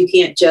artist. You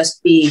can't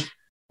just be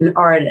an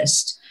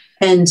artist.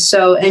 And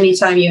so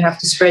anytime you have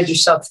to spread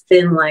yourself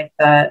thin like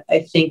that, I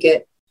think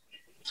it,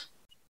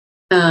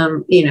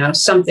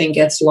 something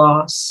gets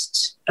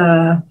lost.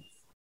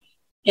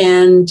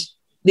 And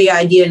the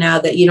idea now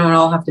that you don't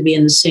all have to be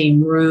in the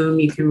same room,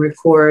 you can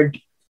record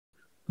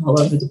all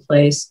over the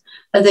place.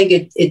 I think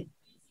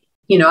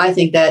I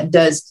think that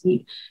does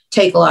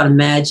take a lot of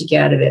magic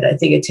out of it. I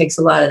think it takes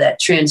a lot of that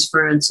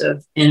transference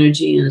of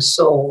energy and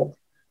soul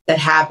that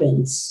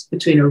happens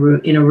in a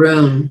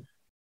room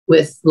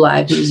with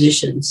live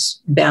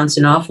musicians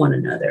bouncing off one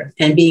another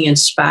and being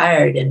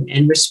inspired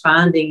and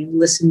responding and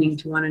listening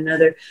to one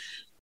another.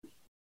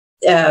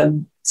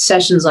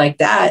 Sessions like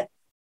that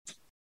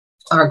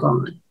are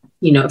gone,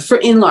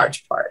 in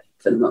large part,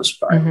 for the most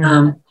part.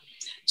 Mm-hmm.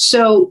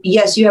 So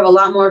yes, you have a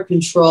lot more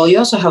control. You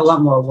also have a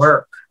lot more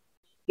work.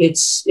 It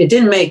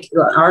didn't make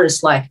an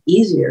artist's life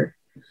easier.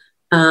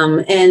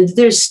 And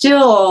there's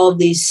still all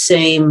these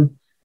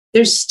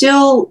there's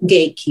still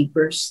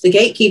gatekeepers. The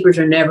gatekeepers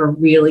are never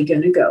really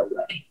going to go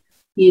away,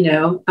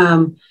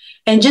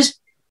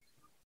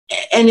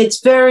 and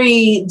it's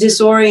very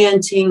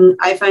disorienting.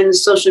 I find the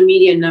social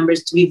media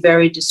numbers to be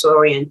very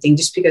disorienting.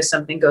 Just because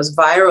something goes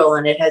viral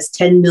and it has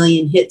 10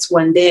 million hits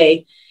one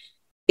day,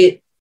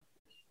 it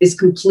is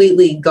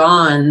completely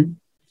gone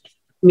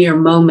mere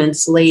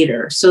moments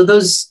later. So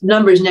those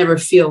numbers never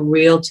feel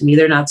real to me.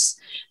 They're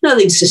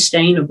nothing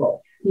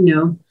sustainable,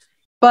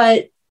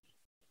 but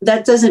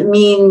that doesn't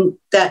mean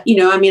that,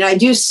 I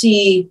do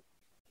see,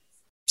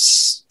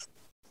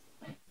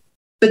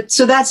 but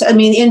so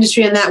the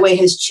industry in that way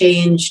has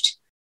changed.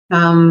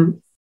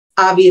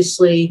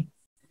 Obviously,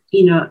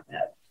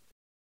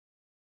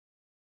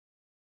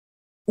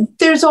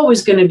 there's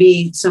always going to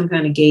be some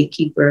kind of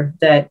gatekeeper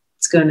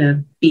that's going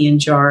to be in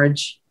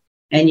charge,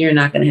 and you're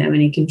not going to have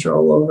any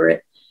control over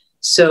it.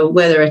 So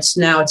whether it's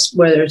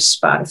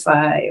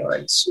Spotify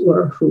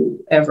or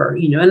whoever,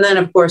 and then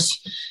of course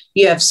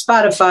you have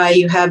Spotify,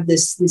 you have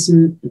this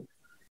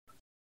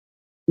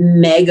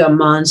mega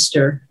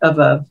monster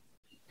of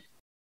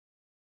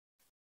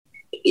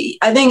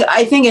I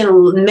think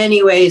in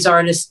many ways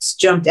artists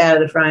jumped out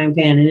of the frying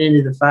pan and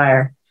into the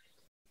fire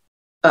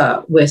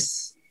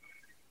with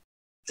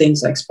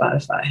things like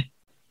Spotify.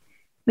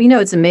 Well,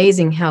 it's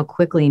amazing how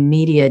quickly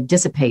media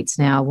dissipates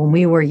now. When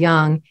we were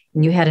young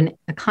and you had an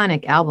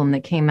iconic album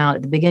that came out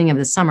at the beginning of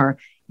the summer,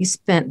 you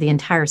spent the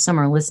entire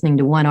summer listening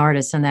to one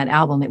artist and that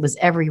album. It was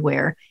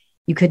everywhere.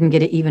 You couldn't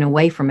get it even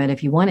away from it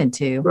if you wanted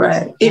to.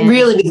 Right. It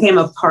really became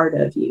a part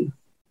of you.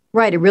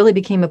 Right. It really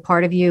became a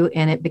part of you,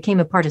 and it became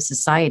a part of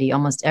society.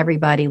 Almost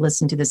everybody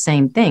listened to the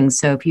same things.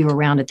 So if you were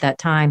around at that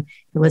time,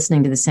 you're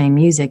listening to the same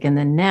music. And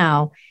then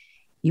now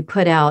you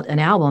put out an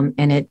album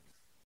and it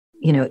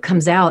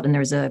comes out and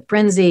there's a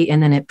frenzy,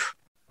 and then it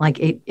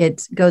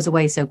goes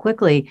away so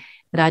quickly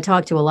that I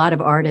talk to a lot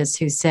of artists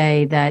who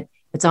say that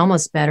it's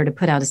almost better to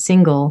put out a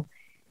single,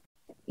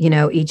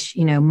 each,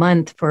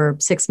 month for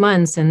 6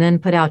 months and then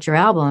put out your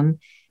album,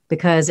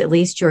 because at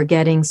least you're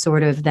getting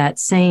sort of that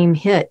same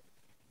hit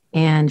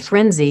and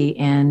frenzy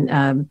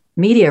and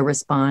media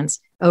response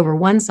over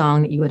one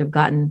song that you would have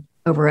gotten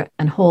over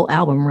a whole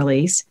album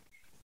release.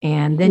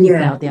 And then you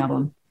put out the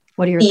album.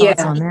 What are your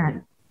thoughts on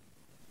that?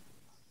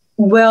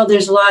 Well,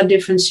 there's a lot of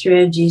different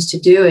strategies to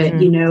do it,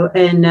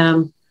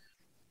 and,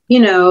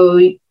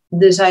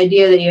 this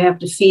idea that you have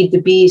to feed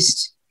the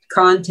beast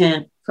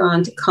constantly.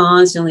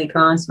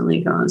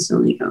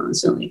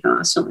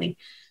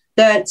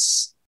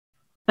 That's,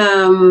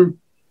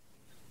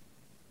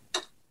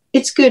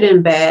 it's good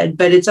and bad,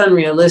 but it's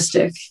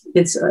unrealistic.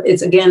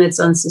 It's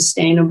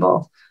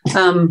unsustainable.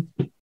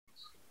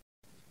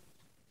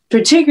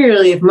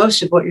 Particularly if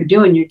most of what you're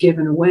doing, you're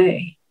giving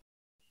away,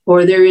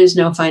 or there is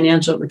no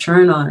financial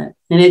return on it.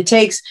 And it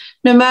takes,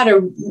 no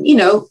matter,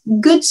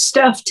 good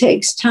stuff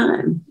takes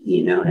time,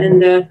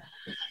 and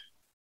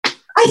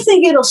I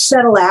think it'll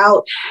settle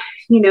out.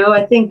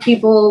 I think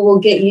people will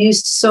get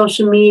used to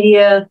social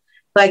media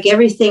like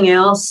everything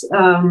else.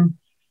 The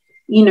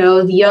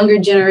younger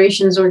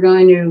generations are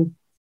going to,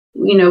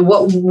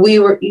 what we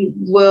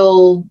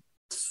will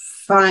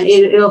find,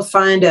 it'll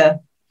find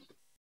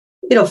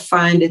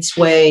its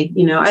way.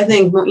 I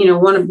think,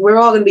 we're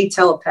all going to be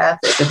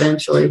telepathic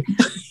eventually.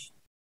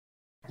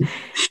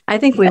 I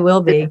think we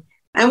will be.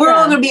 And we're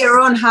all going to be our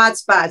own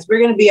hotspots. We're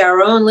going to be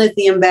our own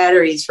lithium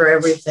batteries for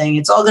everything.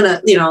 It's all going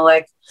to,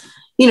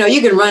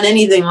 you can run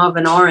anything off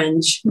an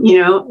orange,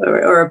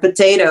 or a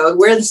potato.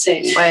 We're the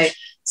same way.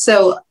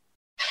 So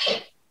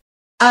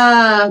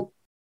I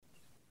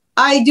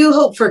do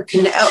hope for,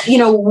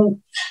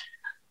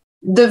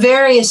 the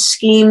various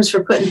schemes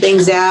for putting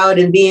things out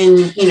and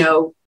being,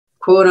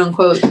 quote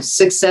unquote,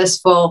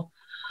 successful.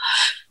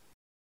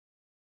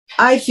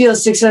 I feel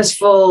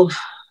successful.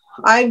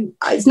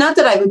 It's not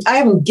that I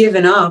haven't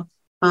given up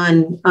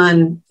on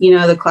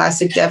the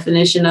classic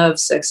definition of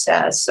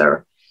success,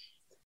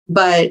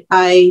 but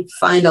I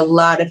find a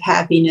lot of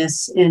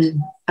happiness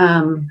in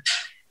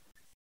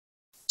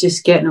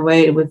just getting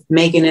away with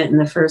making it in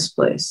the first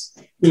place,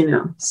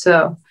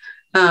 So,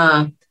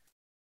 and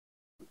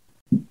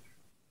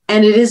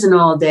it is an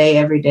all day,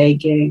 everyday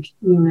gig,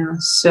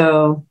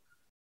 So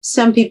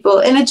some people,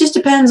 and it just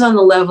depends on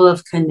the level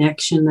of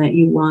connection that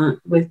you want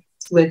with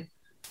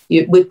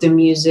the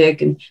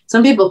music. And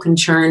some people can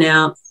churn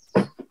out,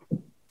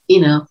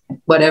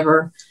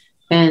 whatever,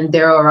 and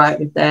they're all right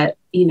with that,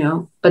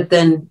 but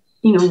then,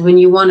 when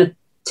you want to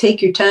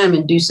take your time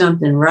and do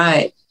something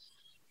right,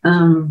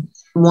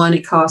 one,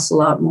 it costs a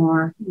lot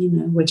more,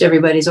 which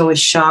everybody's always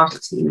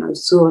shocked,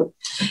 so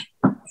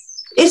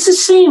it's the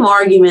same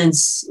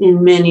arguments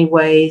in many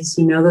ways,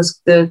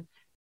 the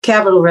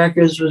Capitol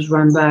Records was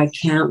run by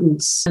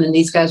accountants, and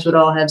these guys would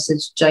all have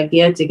such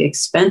gigantic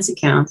expense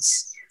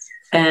accounts.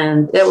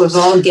 And it was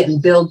all getting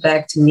billed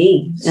back to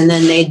me. And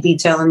then they'd be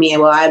telling me,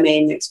 well, I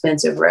made an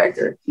expensive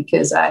record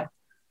because I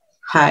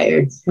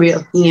hired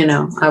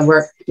I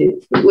worked,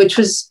 which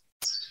was,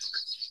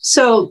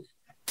 so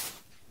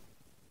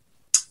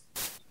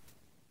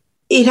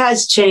it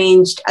has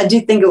changed. I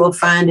do think it will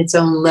find its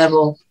own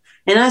level.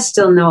 And I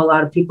still know a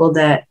lot of people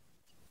that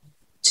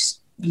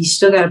you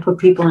still got to put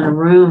people in a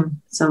room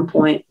at some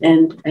point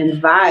and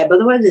vibe.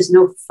 Otherwise, there's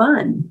no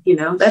fun.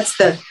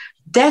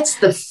 That's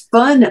the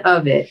fun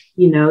of it.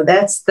 We're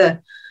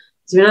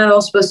not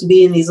all supposed to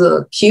be in these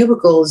little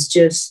cubicles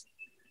just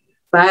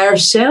by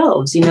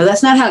ourselves.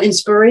 That's not how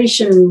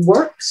inspiration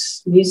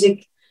works.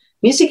 Music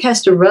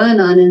has to run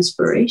on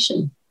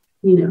inspiration.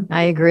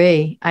 I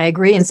agree.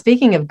 And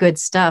speaking of good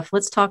stuff,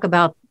 let's talk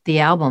about the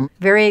album.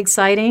 Very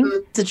exciting.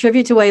 Mm-hmm. It's a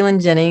tribute to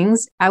Waylon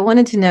Jennings. I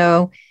wanted to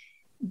know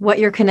what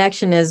your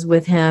connection is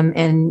with him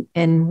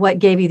and what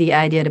gave you the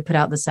idea to put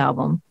out this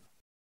album.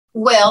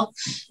 Well,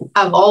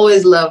 I've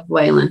always loved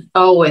Waylon.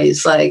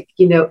 Always,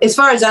 as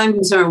far as I'm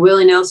concerned,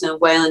 Willie Nelson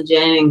and Waylon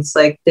Jennings,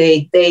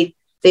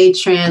 they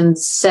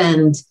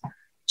transcend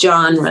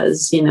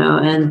genres,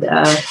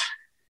 but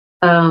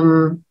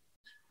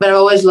I've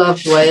always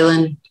loved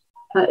Waylon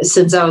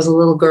since I was a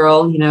little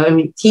girl.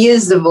 He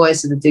is the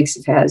voice of the Dukes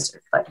of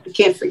Hazzard. You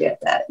can't forget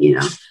that.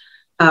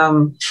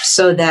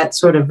 So that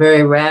sort of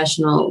very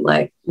rational,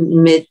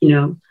 mid,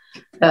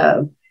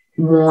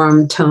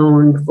 warm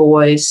toned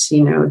voice,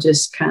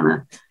 just kind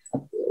of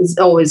is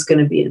always going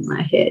to be in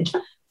my head.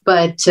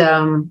 But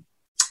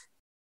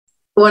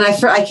when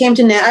I came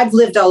to I've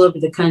lived all over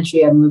the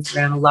country. I've moved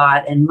around a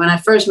lot. And when I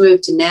first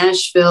moved to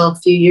Nashville a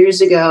few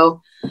years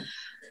ago,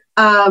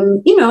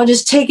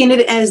 just taking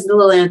it as the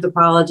little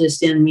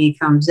anthropologist in me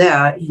comes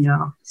out,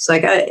 it's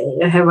like I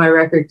have my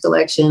record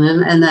collection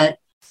and that,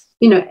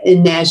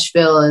 in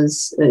Nashville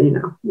is,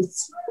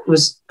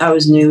 I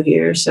was new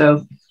here.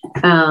 So,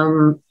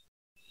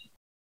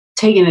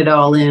 taking it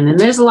all in, and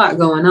there's a lot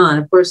going on.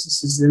 Of course,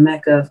 this is the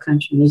Mecca of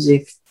country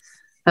music.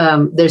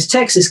 There's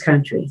Texas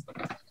country,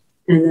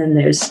 and then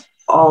there's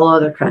all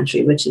other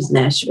country, which is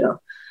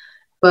Nashville.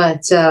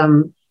 But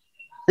and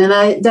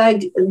a guy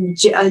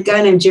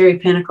named Jerry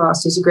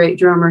Pentecost, who's a great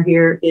drummer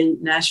here in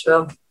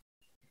Nashville,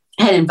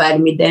 had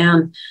invited me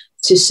down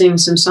to sing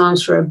some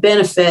songs for a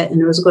benefit,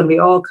 and it was going to be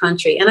all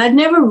country. And I'd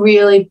never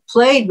really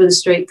played with a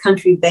straight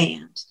country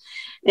band.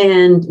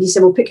 And he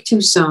said, well, pick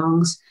 2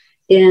 songs.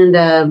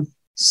 And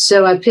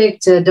so I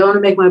picked Don't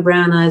Wanna Make My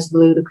Brown Eyes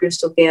Blue, the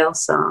Crystal Gale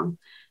song,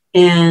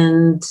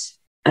 and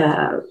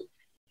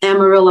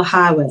Amarillo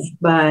Highway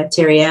by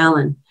Terry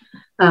Allen,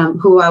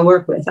 who I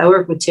work with. I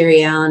worked with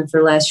Terry Allen for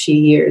the last few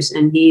years,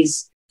 and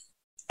he's,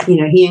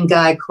 he and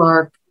Guy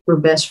Clark were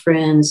best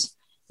friends,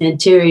 and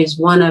Terry is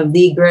one of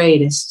the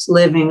greatest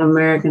living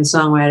American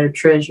songwriter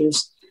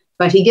treasures.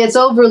 But he gets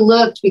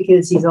overlooked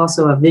because he's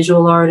also a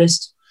visual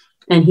artist,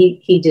 and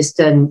he just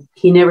doesn't,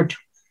 he never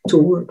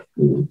toured.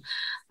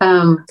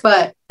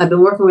 But I've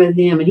been working with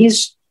him, and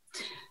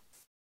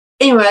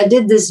anyway, I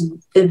did this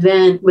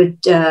event with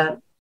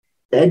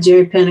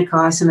Jerry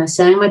Pentecost, and I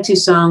sang my 2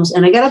 songs,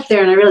 and I got up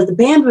there and I realized the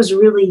band was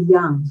really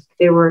young.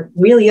 They were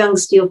really young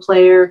steel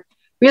player,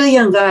 really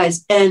young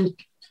guys. And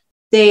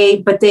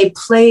they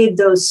played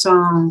those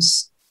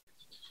songs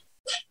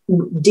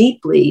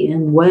deeply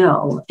and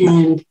well.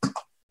 And,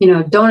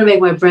 Don't Wanna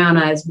Make My Brown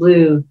Eyes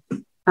Blue,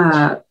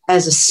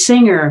 as a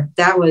singer,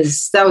 that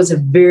was a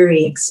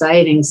very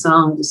exciting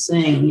song to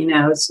sing.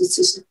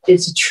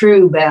 It's a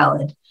true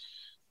ballad.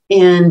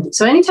 And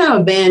so anytime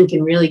a band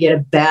can really get a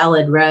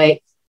ballad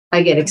right,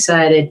 I get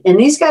excited. And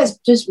these guys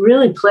just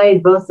really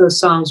played both those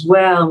songs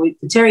well. And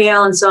the Terry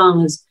Allen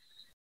song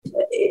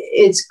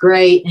it's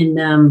great.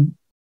 And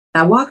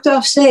I walked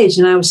off stage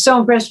and I was so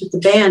impressed with the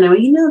band. I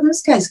went,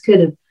 those guys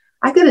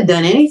I could have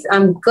done anything.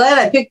 I'm glad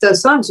I picked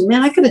those songs.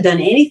 Man, I could have done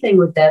anything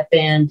with that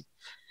band.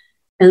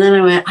 And then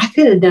I went, I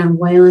could have done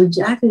Waylon.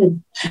 I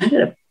could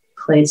have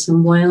played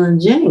some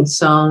Waylon Jennings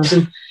songs.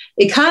 And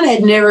it kind of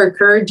had never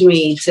occurred to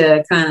me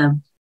to kind of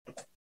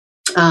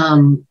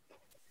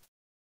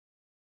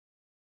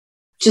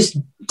it's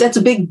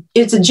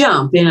a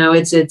jump,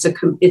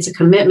 it's a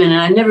commitment.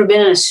 And I've never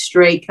been in a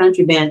straight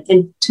country band.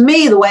 And to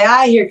me, the way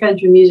I hear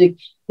country music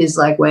is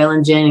like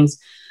Waylon Jennings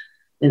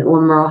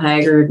or Merle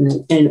Haggard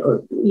and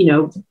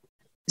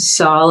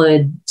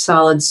solid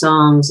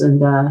songs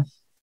and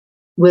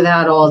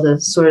without all the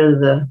sort of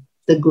the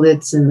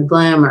glitz and the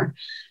glamour.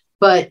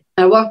 But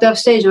I walked off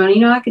stage and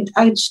went, I could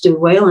just do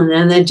Waylon.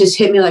 And that just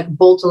hit me like a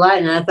bolt of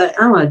lightning. And I thought,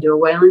 I want to do a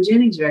Waylon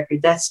Jennings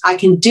record. I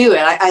can do it.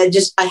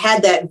 I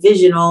had that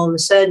vision all of a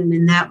sudden.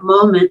 In that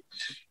moment,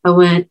 I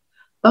went,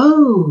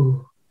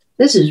 oh,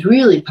 this is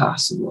really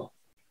possible.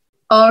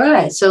 All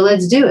right, so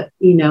let's do it,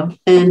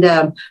 And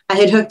I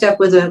had hooked up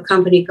with a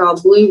company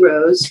called Blue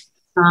Rose.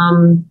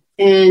 And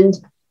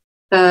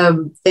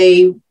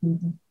they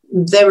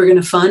were going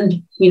to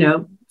fund,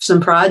 some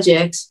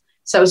projects.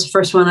 So that was the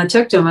first one I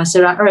took to them. I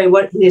said, all right,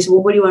 they said,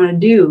 well, what do you want to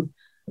do?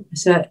 I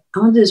said, I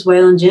want to do this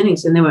Waylon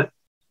Jennings. And they went,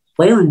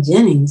 Waylon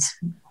Jennings?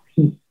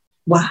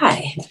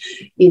 Why?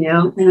 And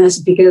I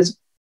said, because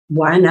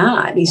why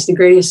not? He's the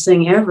greatest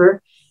thing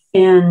ever.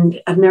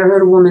 And I've never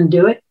heard a woman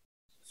do it.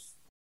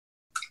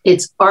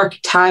 It's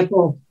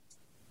archetypal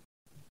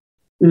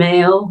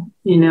male,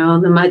 the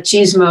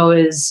machismo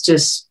is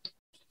just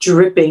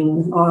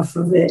dripping off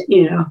of it,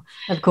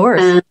 Of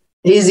course. And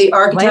he's the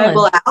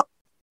archetypal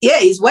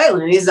he's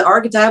Waylon. He's the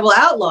archetypal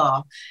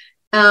outlaw.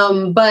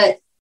 But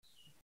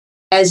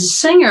as a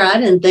singer, I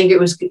didn't think it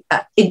was.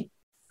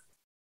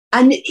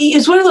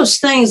 It's one of those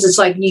things. It's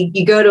like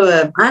you go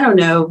to I don't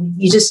know.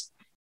 You just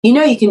you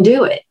can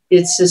do it.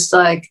 It's just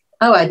like,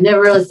 oh, I'd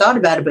never really thought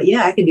about it, but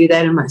yeah, I could do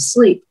that in my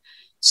sleep.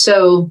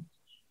 So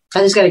I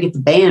just got to get the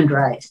band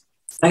right.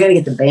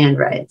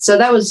 So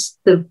that was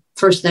the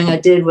first thing I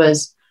did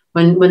was.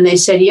 When they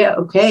said, yeah,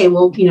 okay,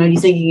 well, do you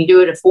think you can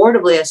do it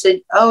affordably? I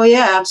said, oh,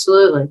 yeah,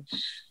 absolutely.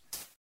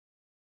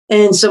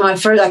 And so I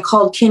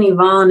called Kenny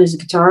Vaughn as a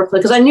guitar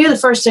player because I knew the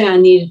first thing I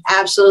needed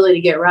absolutely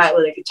to get right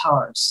were the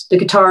guitars. The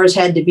guitars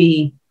had to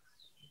be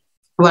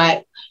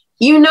right.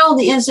 The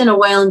instant a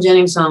Waylon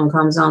Jennings song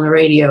comes on the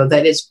radio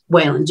that it's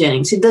Waylon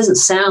Jennings. It doesn't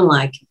sound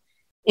like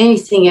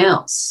anything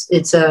else.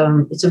 It's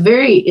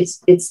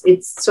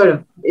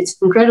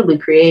incredibly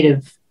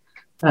creative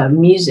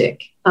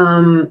music.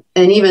 And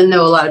even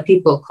though a lot of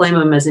people claim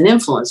him as an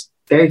influence,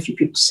 very few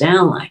people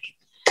sound like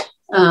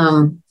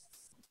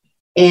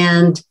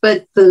it.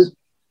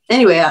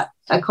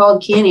 I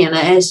called Kenny and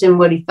I asked him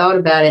what he thought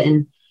about it.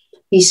 And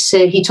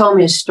he told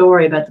me a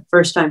story about the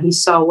first time he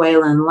saw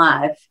Waylon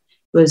live.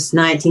 It was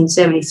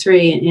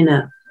 1973 in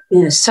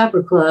a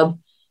supper club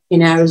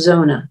in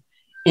Arizona.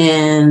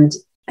 And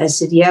I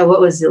said, yeah, what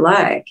was it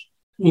like?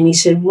 And he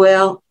said,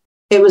 well,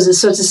 it's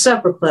a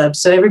supper club.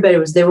 So they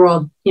were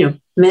all,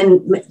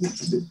 men,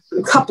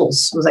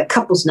 couples. It was like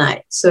couples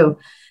night. So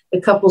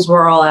the couples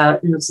were all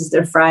out and this is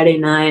their Friday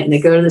night and they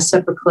go to the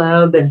supper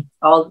club and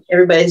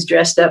everybody's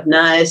dressed up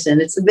nice.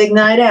 And it's a big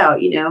night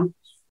out,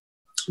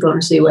 going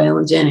to see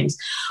Waylon Jennings.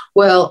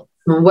 Well,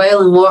 when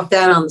Waylon walked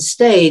out on the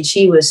stage,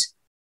 he was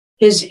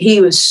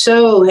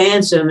so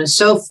handsome and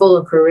so full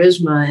of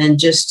charisma and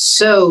just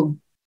so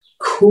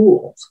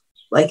cool,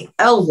 like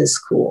Elvis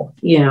cool,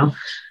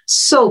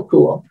 so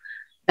cool.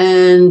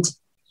 And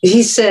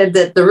he said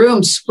that the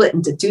room split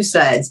into two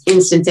sides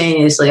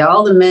instantaneously.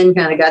 All the men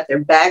kind of got their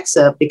backs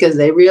up because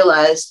they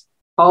realized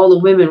all the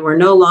women were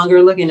no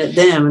longer looking at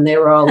them and they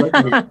were all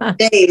looking at the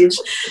stage.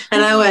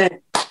 And I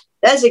went,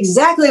 that's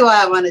exactly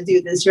why I want to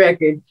do this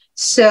record.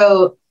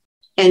 So,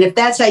 and if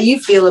that's how you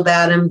feel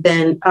about him,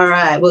 then all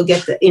right, we'll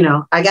get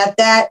I got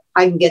that.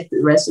 I can get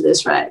the rest of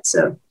this right.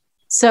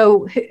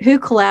 So who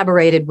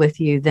collaborated with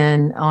you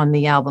then on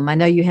the album? I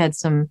know you had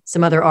some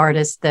other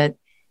artists that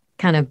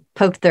kind of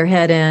poked their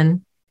head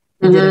in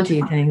and did a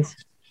few things.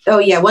 Oh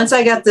yeah. Once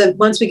we got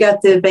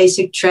the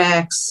basic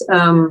tracks,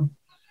 I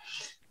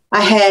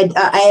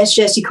asked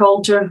Jesse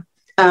Coulter,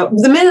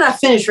 the minute I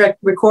finished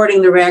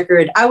recording the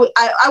record, I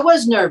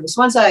was nervous.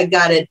 Once I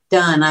got it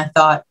done, I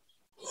thought,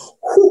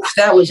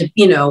 that was,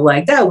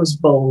 that was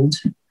bold.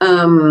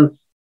 And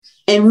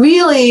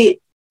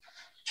really,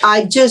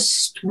 I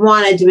just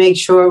wanted to make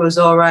sure it was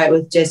all right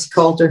with Jesse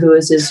Coulter, who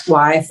is his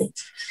wife,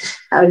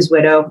 his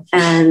widow.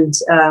 And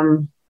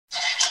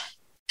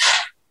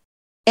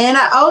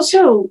I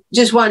also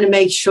just wanted to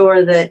make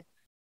sure that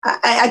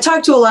I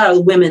talked to a lot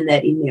of women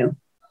that he knew.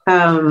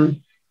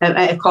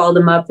 I called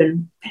them up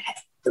and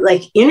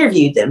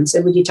interviewed them,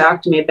 said, would you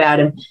talk to me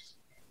about him?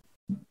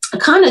 I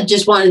kind of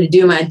just wanted to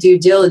do my due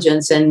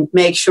diligence and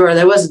make sure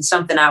there wasn't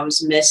something I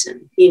was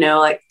missing,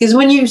 because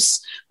when you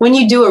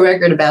do a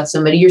record about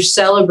somebody, you're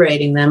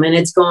celebrating them and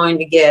it's going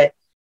to get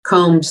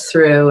combed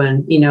through,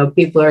 and,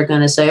 people are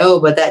going to say, oh,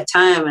 but that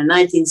time in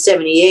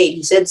 1978,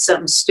 he said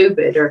something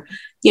stupid, or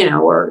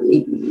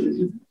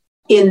in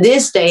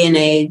this day and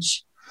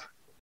age,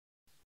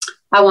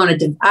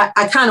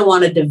 I kind of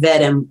wanted to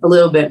vet him a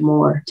little bit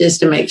more just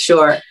to make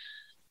sure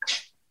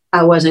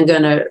I wasn't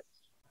going to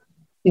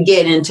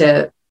get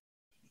into,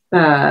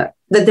 that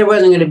there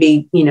wasn't going to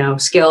be,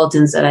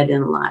 skeletons that I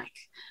didn't like.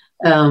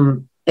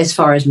 As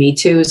far as Me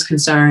Too is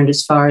concerned,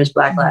 as far as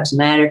Black Lives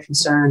Matter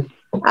concerned,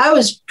 I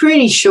was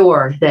pretty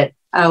sure that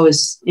I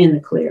was in the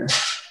clear.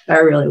 I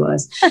really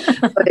was.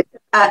 But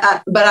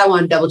I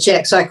wanted to double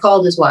check. So I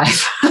called his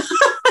wife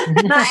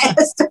and I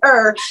asked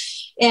her.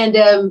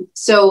 And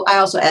so I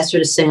also asked her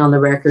to sing on the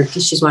record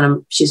because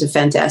she's a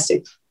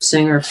fantastic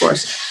singer, of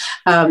course.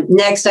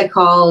 Next, I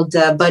called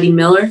Buddy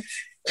Miller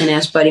and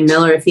asked Buddy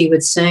Miller if he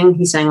would sing.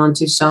 He sang on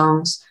 2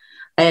 songs.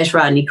 I asked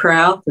Rodney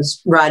Crowell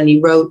because Rodney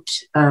wrote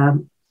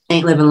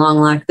Ain't Living Long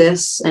Like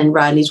This. And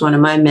Rodney's one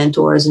of my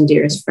mentors and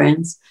dearest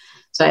friends.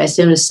 So I asked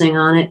him to sing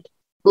on it.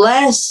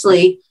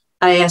 Lastly,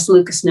 I asked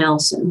Lucas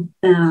Nelson,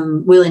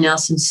 Willie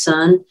Nelson's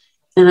son.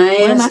 And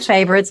one of my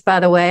favorites,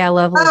 by the way. I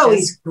love Lucas. Oh,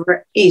 he's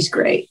great. He's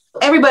great.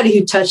 Everybody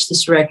who touched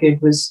this record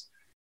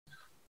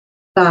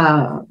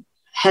had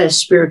a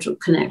spiritual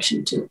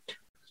connection to it.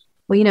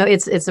 Well,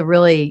 it's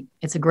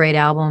a great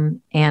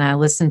album, and I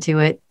listened to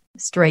it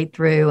straight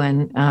through,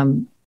 and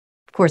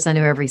of course I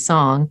knew every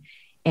song.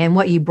 And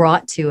what you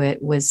brought to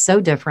it was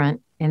so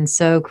different and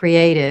so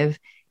creative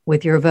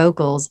with your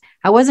vocals.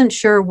 I wasn't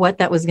sure what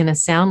that was going to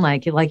sound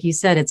like. Like you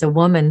said, it's a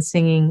woman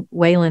singing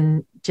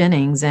Waylon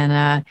Jennings,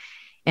 and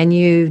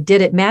you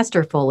did it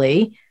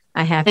masterfully,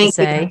 I have to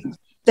say.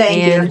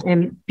 Thank you.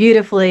 And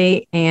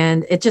beautifully.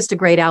 And it's just a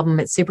great album.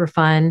 It's super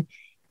fun.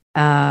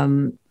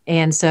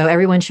 And so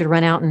everyone should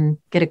run out and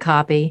get a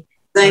copy.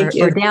 Thank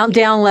you. Or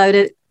download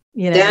it.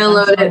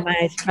 Download it.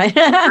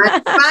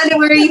 Find it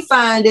where you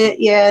find it.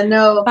 Yeah,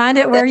 no. Find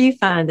it where you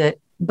find it.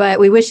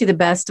 But we wish you the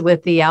best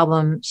with the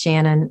album,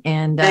 Shannon.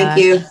 And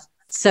thank you.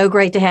 So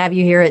great to have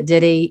you here at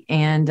Diddy,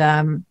 and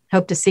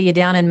hope to see you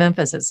down in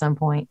Memphis at some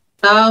point.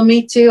 Oh,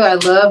 me too. I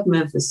love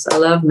Memphis. I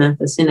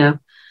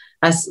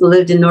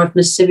lived in North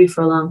Mississippi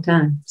for a long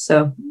time.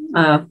 So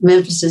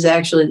Memphis is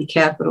actually the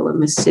capital of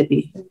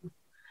Mississippi.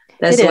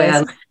 That's the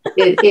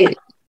way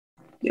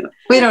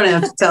we don't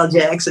have to tell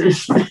Jackson.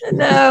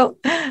 No,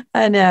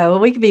 I know. Well,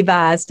 we can be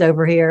biased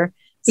over here.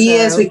 So.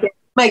 Yes, we can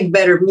make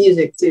better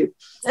music too.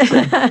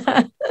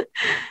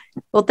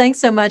 Well, thanks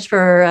so much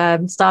for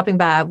stopping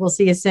by. We'll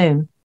see you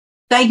soon.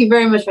 Thank you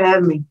very much for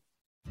having me.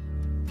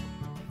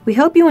 We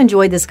hope you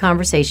enjoyed this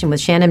conversation with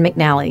Shannon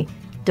McNally.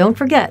 Don't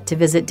forget to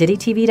visit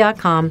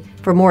DiddyTV.com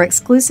for more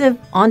exclusive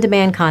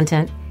on-demand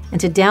content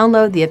and to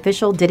download the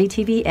official Diddy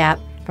TV app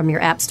from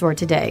your app store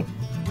today.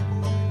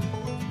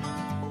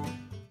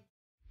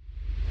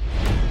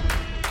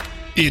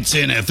 It's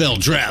NFL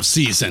draft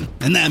season,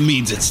 and that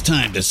means it's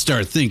time to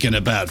start thinking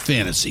about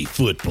fantasy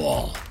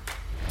football.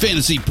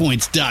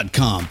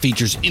 FantasyPoints.com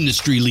features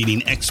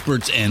industry-leading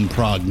experts and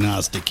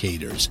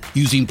prognosticators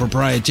using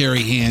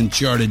proprietary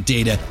hand-charted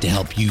data to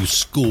help you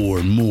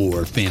score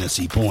more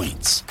fantasy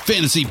points.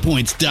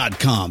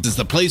 FantasyPoints.com is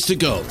the place to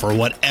go for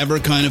whatever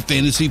kind of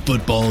fantasy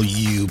football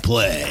you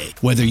play.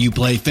 Whether you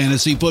play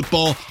fantasy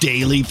football,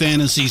 daily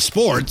fantasy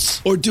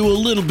sports, or do a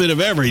little bit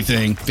of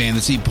everything,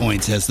 Fantasy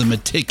Points has the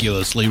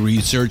meticulously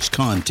researched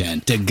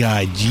content to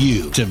guide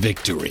you to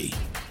victory.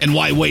 And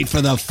why wait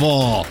for the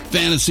fall?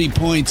 Fantasy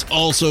Points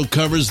also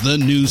covers the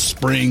new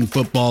spring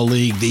football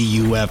league, the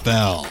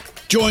UFL.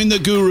 Join the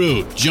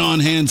guru, John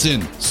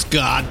Hansen,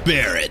 Scott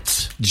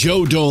Barrett,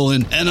 Joe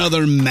Dolan, and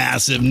other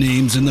massive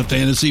names in the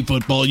fantasy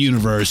football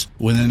universe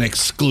with an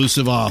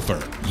exclusive offer.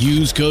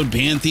 Use code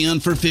Pantheon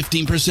for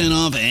 15%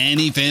 off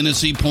any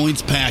Fantasy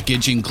Points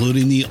package,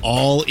 including the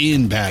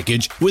all-in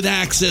package, with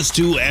access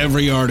to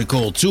every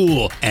article,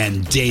 tool,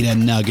 and data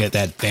nugget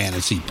that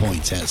Fantasy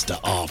Points has to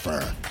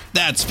offer.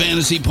 That's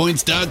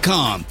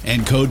FantasyPoints.com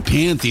and code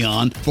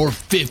Pantheon for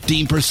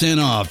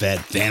 15% off at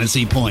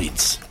Fantasy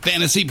Points.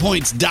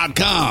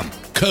 FantasyPoints.com,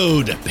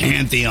 code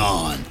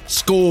Pantheon.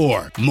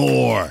 Score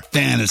more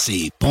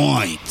fantasy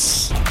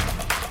points.